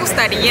sí me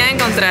gustaría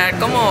encontrar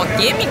como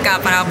química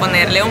para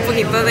ponerle un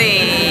poquito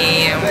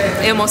de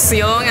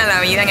emoción a la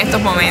vida en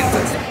estos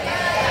momentos.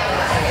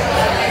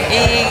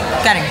 Y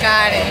Karen.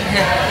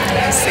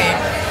 Sí.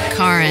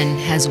 Karen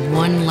has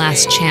one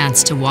last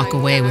chance to walk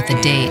away with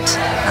a date.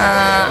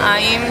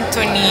 I'm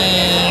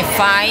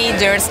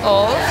 25 years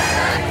old.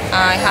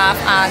 I have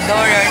a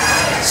daughter.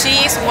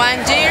 She's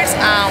 1 year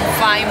and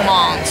 5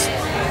 months.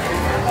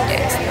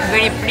 Yes,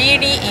 very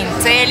pretty,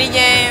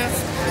 intelligent,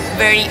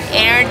 very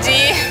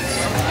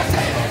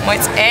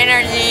much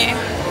energy.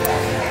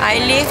 I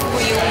live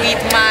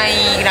with my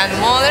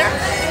grandmother,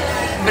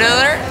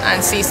 brother,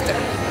 and sister,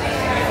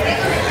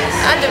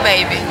 and the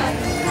baby.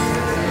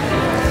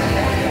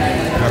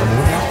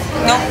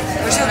 No,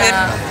 we're still good.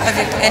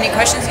 Okay. Any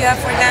questions you have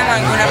for them?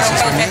 ¿Alguna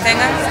pregunta que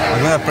tengan?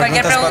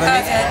 ¿Cualquier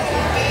pregunta?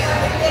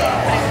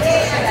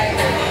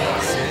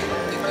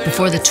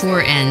 Before the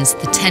tour ends,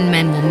 the 10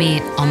 men will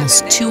meet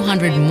almost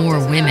 200 more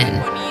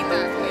women.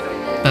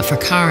 But for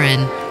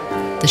Karen,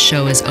 the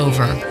show is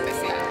over.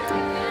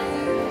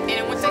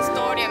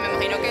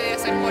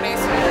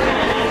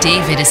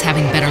 David is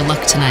having better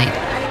luck tonight.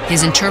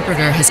 His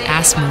interpreter has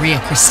asked Maria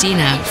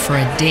Cristina for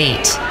a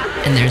date,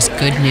 and there's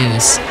good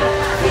news.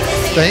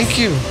 Thank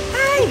you.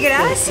 Ay,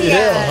 gracias.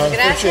 Yeah,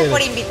 Gracias por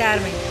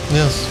invitarme.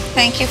 Yes.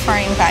 Thank you for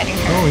inviting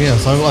her. Oh,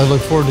 yes. I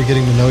look forward to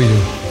getting to know you.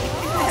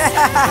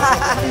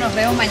 Nos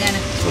vemos mañana.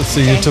 Let's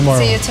see you tomorrow.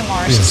 See you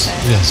tomorrow, she Yes,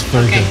 said. yes,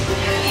 very good.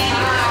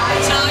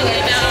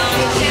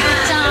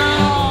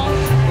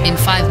 In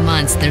 5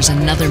 months, there's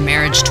another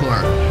marriage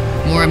tour.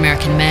 More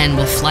American men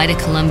will fly to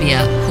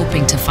Colombia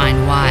hoping to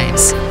find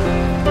wives.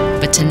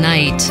 But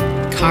tonight,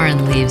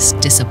 Karen leaves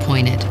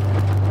disappointed.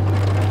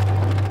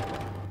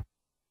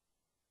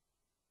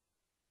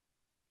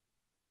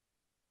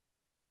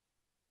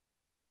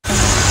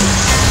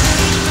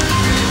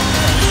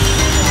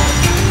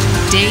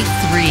 Day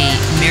 3,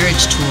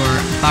 marriage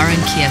tour,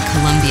 Barranquilla,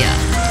 Colombia.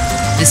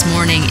 This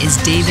morning is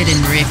David and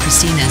Maria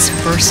Cristina's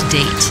first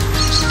date,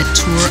 a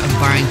tour of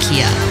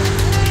Barranquilla.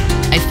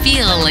 I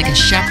feel like a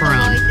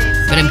chaperone,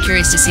 but I'm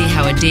curious to see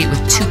how a date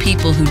with 2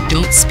 people who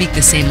don't speak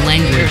the same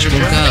language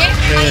will go.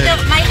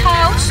 My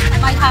house.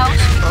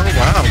 Oh,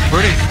 wow.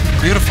 Pretty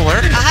beautiful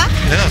area.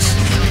 Yes.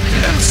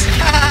 Yes.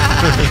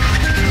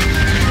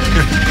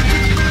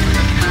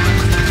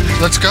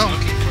 Let's go.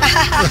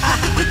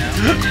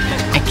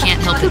 I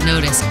can't help but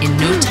notice, in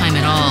no time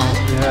at all,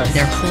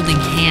 they're holding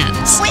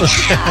hands.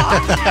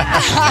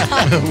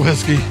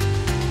 Whiskey.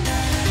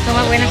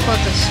 Toma buenas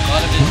fotos.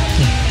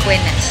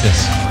 Buenas.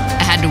 Yes.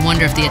 I had to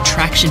wonder if the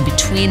attraction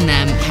between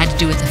them had to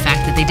do with the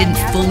fact that they didn't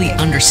fully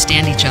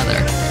understand each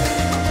other.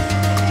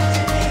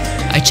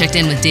 I checked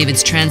in with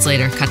David's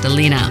translator,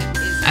 Catalina.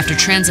 After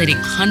translating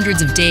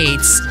hundreds of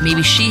dates,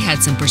 maybe she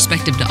had some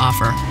perspective to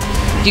offer.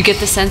 Do you get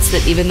the sense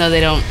that even though they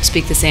don't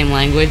speak the same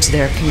language,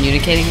 they're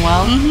communicating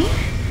well?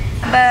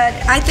 But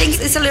I think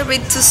it's a little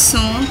bit too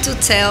soon to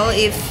tell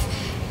if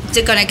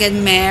they're gonna get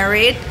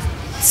married.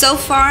 So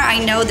far, I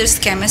know there's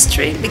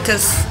chemistry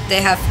because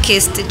they have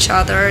kissed each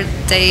other.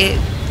 They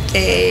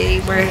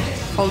were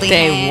holding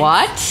hands. They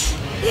what?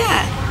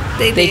 Yeah,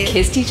 They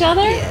kissed each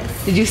other?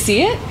 Yes. Did you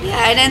see it? Yeah,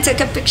 I then took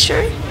a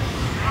picture,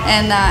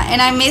 and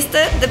I missed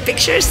the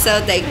picture, so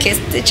they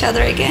kissed each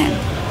other again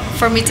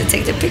for me to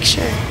take the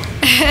picture.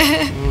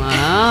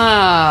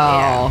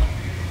 Wow.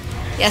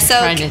 Yeah,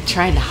 so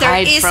trying to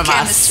hide from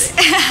us.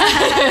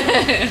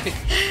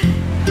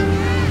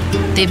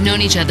 They've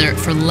known each other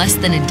for less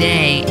than a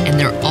day, and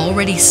they're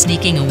already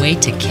sneaking away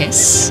to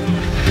kiss?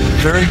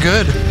 Very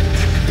good.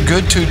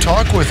 Good to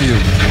talk with you.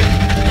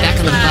 Back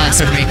on the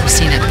bus, Maria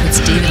Cristina puts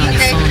David on the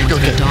phone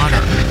with her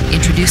daughter,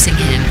 introducing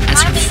him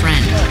as her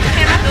friend.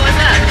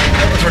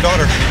 What's her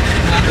daughter?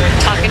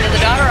 Talking to the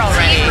daughter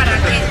already.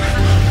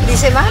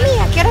 Dice, mami,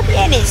 ¿a qué hora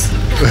vienes?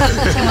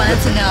 She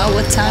wanted to know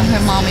what time her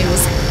mommy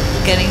was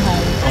getting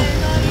home.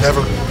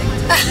 Never.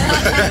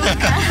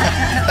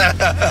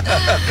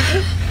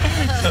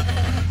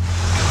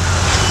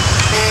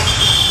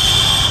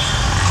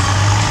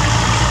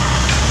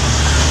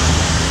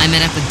 I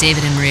met up with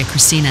David and Maria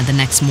Cristina the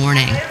next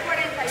morning.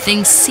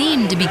 Things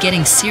seem to be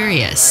getting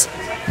serious.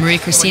 Maria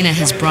Cristina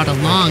has brought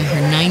along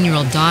her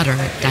 9-year-old daughter,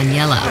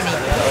 Daniela.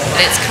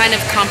 It's kind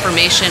of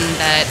confirmation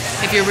that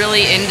if you're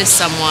really into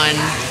someone,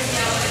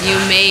 you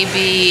may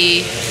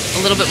be a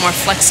little bit more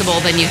flexible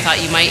than you thought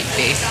you might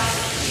be.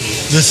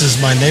 This is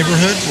my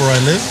neighborhood where I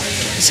live.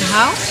 So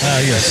how?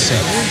 Yes.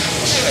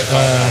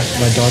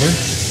 My daughter.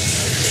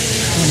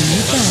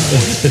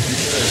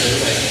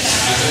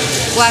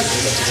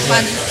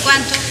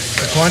 ¿Cuánto?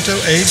 Quanto?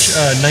 Age?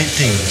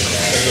 19.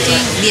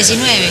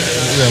 19.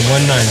 Yeah,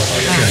 19.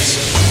 Yes.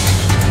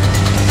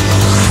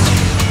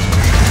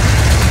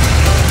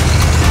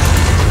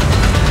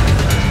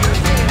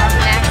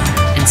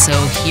 And so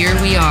here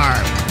we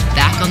are,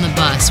 back on the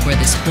bus where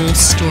this whole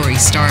story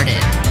started,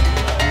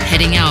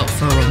 heading out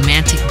for a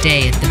romantic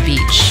day at the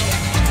beach.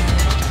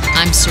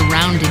 I'm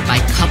surrounded by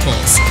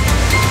couples.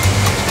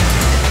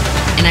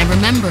 And I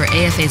remember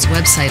AFA's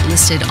website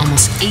listed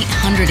almost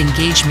 800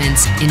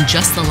 engagements in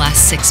just the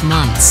last 6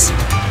 months.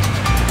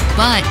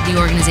 But the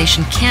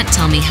organization can't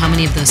tell me how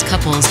many of those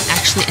couples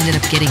actually ended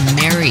up getting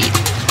married.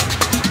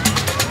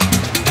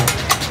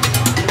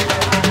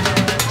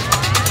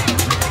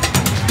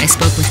 I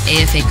spoke with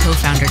AFA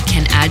co-founder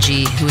Ken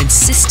Adji, who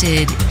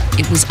insisted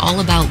it was all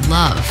about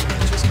love.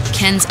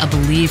 Ken's a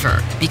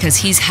believer because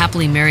he's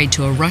happily married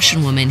to a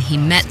Russian woman he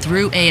met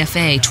through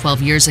AFA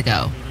 12 years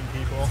ago.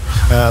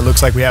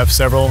 Looks like we have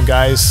several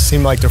guys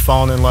seem like they're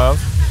falling in love.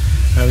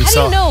 How do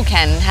you know,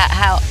 Ken?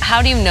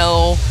 How do you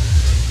know?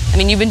 I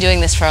mean, you've been doing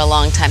this for a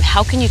long time.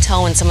 How can you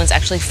tell when someone's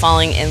actually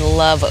falling in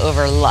love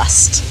over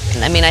lust?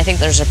 I mean, I think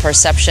there's a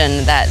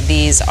perception that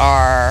these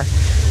are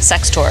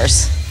sex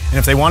tours. And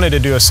if they wanted to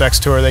do a sex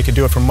tour, they could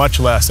do it for much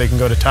less. They can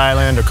go to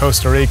Thailand or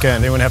Costa Rica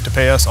and they wouldn't have to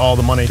pay us all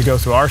the money to go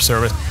through our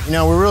service. You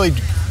know, we're really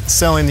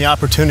selling the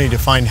opportunity to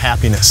find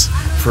happiness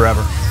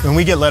forever. And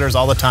we get letters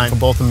all the time from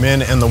both the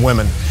men and the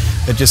women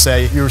that just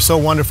say, "You're so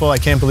wonderful, I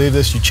can't believe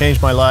this, you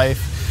changed my life,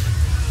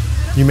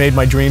 you made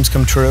my dreams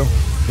come true."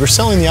 We're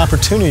selling the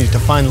opportunity to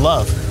find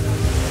love.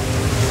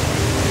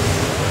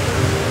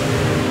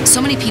 So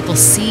many people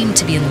seem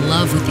to be in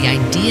love with the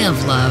idea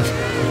of love,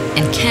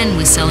 and Ken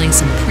was selling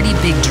some pretty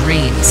big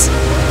dreams.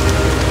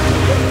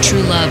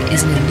 True love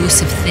is an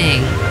elusive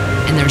thing,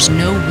 and there's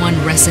no one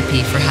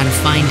recipe for how to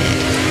find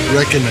it.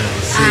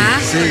 Recognize.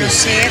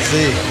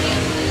 See.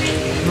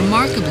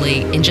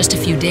 Remarkably, in just a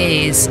few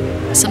days,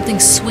 something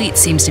sweet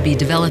seems to be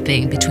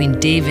developing between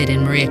David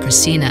and Maria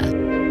Cristina.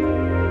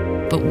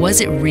 But was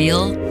it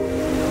real?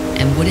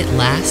 And would it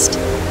last?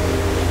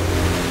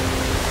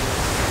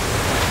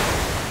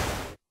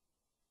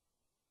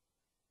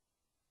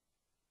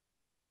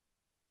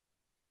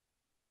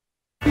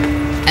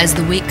 As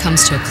the week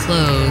comes to a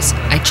close,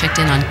 I checked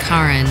in on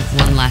Karen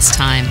one last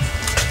time.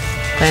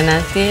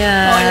 Buenos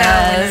días.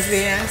 Hola, buenos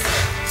días.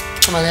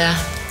 ¿Cómo le va?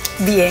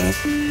 Bien.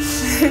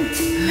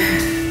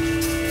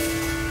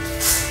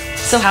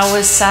 So how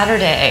was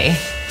Saturday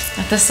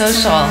at the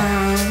social?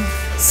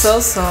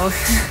 So.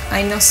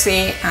 I don't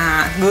see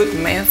a good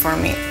man for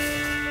me.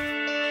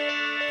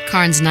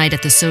 Karen's night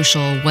at the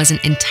social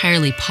wasn't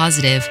entirely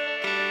positive,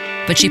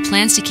 but she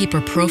plans to keep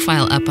her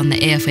profile up on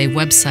the AFA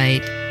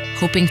website,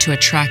 hoping to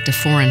attract a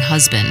foreign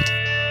husband.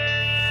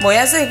 Voy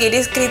a seguir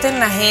inscrita en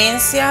la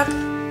agencia.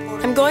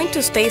 I'm going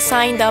to stay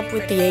signed up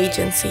with the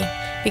agency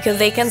because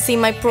they can see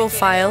my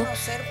profile.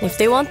 If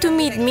they want to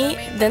meet me,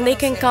 then they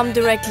can come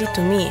directly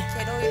to me.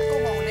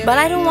 But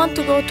I don't want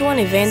to go to an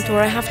event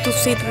where I have to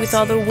sit with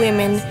other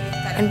women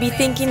and be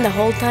thinking the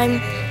whole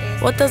time,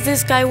 what does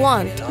this guy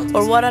want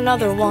or what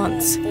another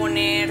wants?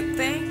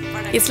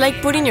 It's like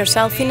putting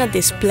yourself in a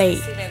display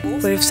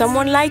where if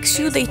someone likes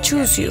you, they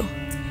choose you.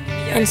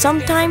 And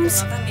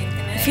sometimes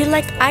I feel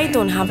like I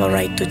don't have a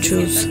right to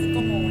choose.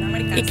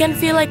 It can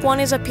feel like one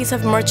is a piece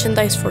of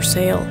merchandise for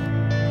sale.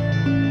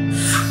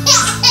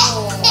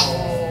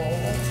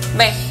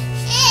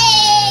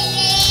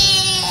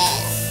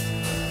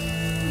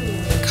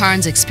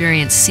 Karen's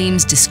experience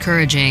seems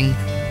discouraging,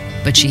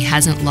 but she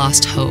hasn't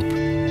lost hope.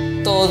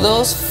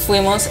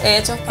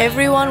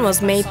 Everyone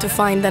was made to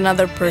find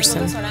another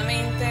person.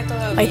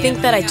 I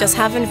think that I just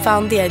haven't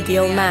found the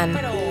ideal man,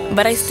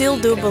 but I still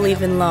do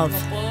believe in love.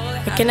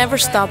 I can never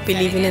stop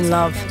believing in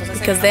love,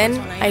 because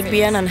then I'd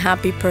be an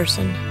unhappy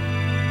person.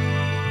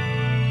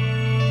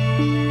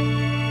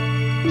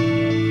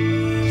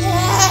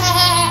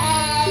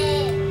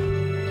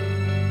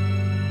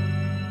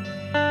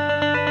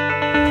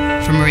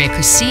 For Maria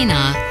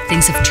Cristina,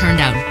 things have turned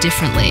out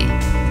differently,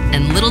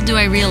 and little do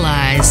I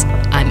realize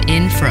I'm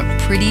in for a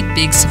pretty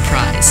big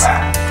surprise.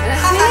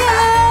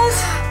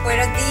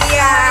 Buenos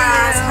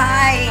días.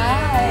 Hi.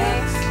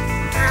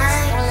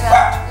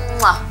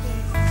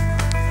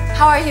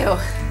 How are you?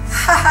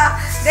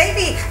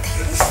 David.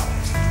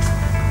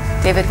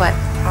 David what?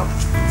 Oh.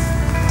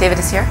 David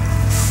is here?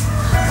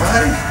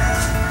 Hi.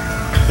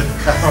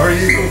 How are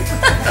you?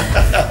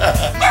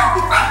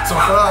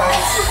 Surprise.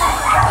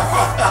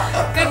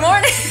 Good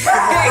morning.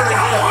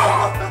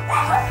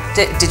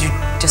 Did you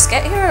just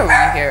get here or were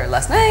you here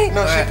last night?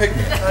 No, she picked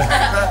me.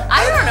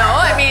 I don't know.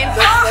 I mean,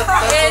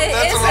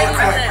 that's a little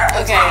quick.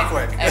 That's a little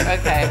quick.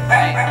 Okay,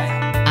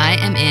 right. I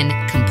am in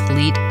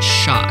complete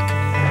shock.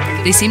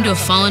 They seem to have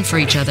fallen for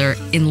each other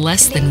in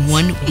less than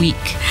 1 week.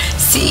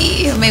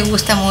 Sí, me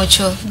gusta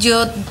mucho.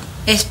 Yo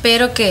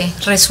espero que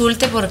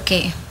resulte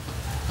porque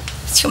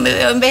yo me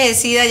veo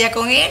envejecida ya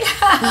con él.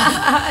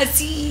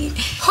 Sí.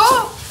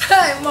 Oh,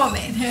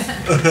 Moment.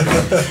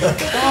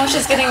 Oh,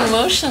 she's getting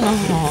emotional.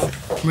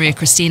 Maria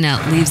Cristina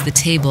leaves the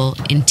table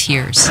in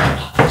tears.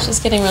 She's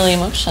getting really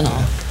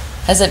emotional.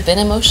 Has it been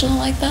emotional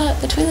like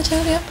that between the two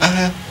of you?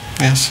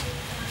 Yes.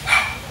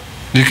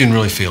 You can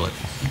really feel it.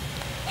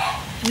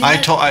 I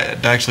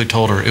actually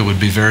told her it would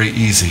be very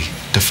easy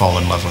to fall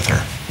in love with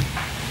her.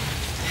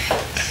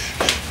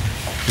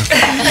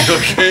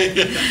 Okay.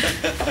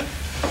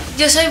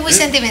 Yo soy muy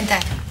sentimental.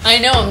 I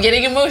know, I'm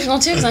getting emotional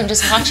too because I'm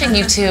just watching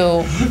you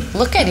two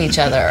look at each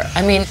other.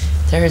 I mean,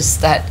 there's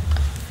that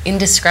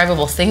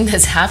indescribable thing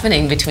that's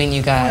happening between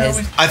you guys.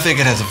 I think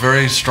it has a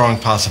very strong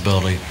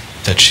possibility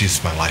that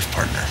she's my life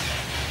partner.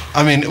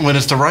 I mean, when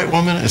it's the right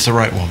woman, it's the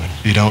right woman.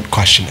 You don't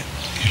question it.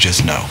 You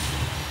just know.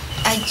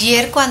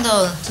 Ayer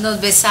cuando nos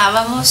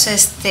besábamos,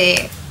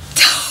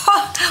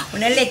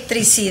 una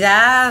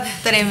electricidad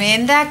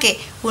tremenda que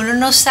uno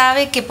no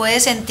sabe que puede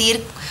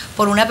sentir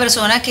por una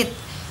persona que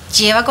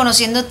lleva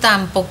conociendo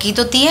tan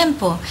poquito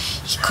tiempo.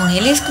 Y con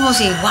él es como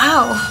si,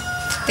 wow,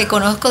 te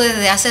conozco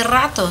desde hace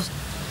rato.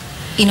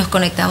 Y nos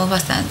conectamos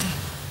bastante.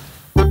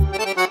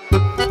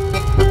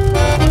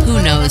 Who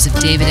knows if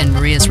David and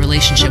Maria's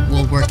relationship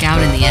will work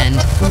out in the end,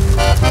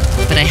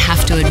 but I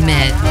have to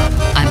admit,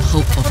 I'm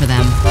hopeful for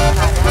them.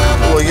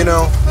 Well, you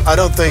know, I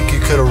don't think you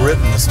could have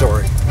written the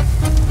story.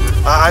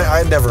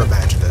 I never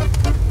imagined it.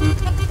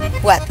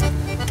 What?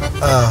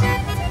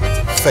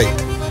 Fate.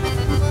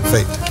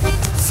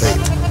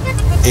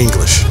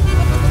 English.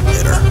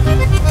 Inner.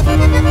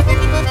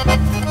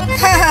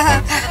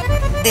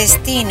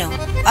 Destino.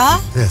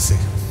 ¿Ah? Yeah, sí.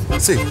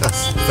 Sí,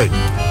 that's fate.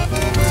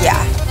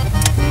 Yeah.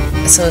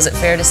 So is it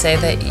fair to say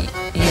that you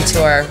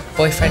two are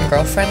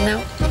boyfriend-girlfriend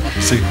now?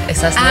 Sí.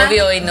 ¿Estás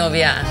novio y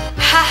novia?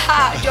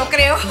 Jaja, yo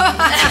creo.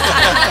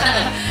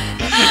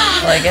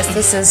 Well, I guess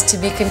this is to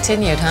be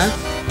continued, huh?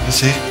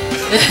 See?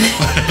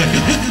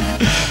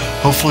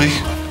 Hopefully,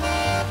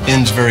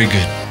 ends very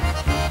good.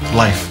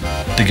 Life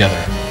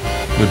together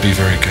would be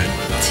very good.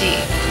 Sí.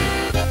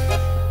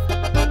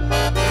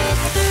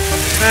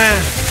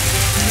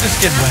 Just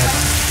get wet.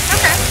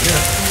 Okay.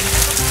 Yeah.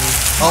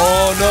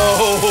 Oh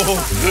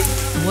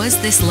no! Was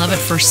this love at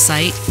first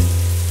sight?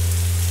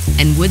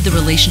 And would the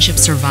relationship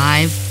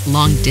survive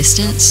long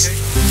distance?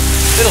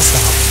 It'll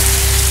stop.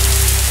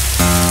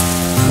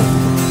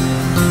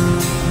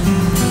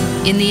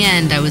 In the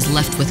end, I was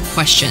left with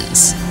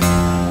questions.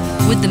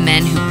 Would the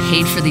men who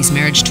paid for these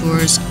marriage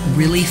tours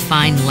really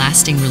find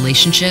lasting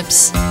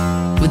relationships?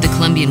 Would the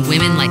Colombian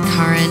women like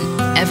Karen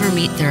ever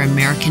meet their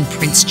American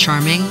Prince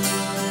Charming?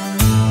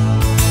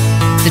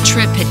 The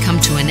trip had come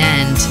to an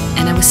end,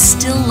 and I was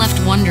still left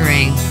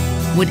wondering,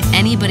 would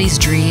anybody's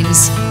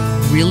dreams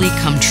really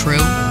come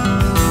true?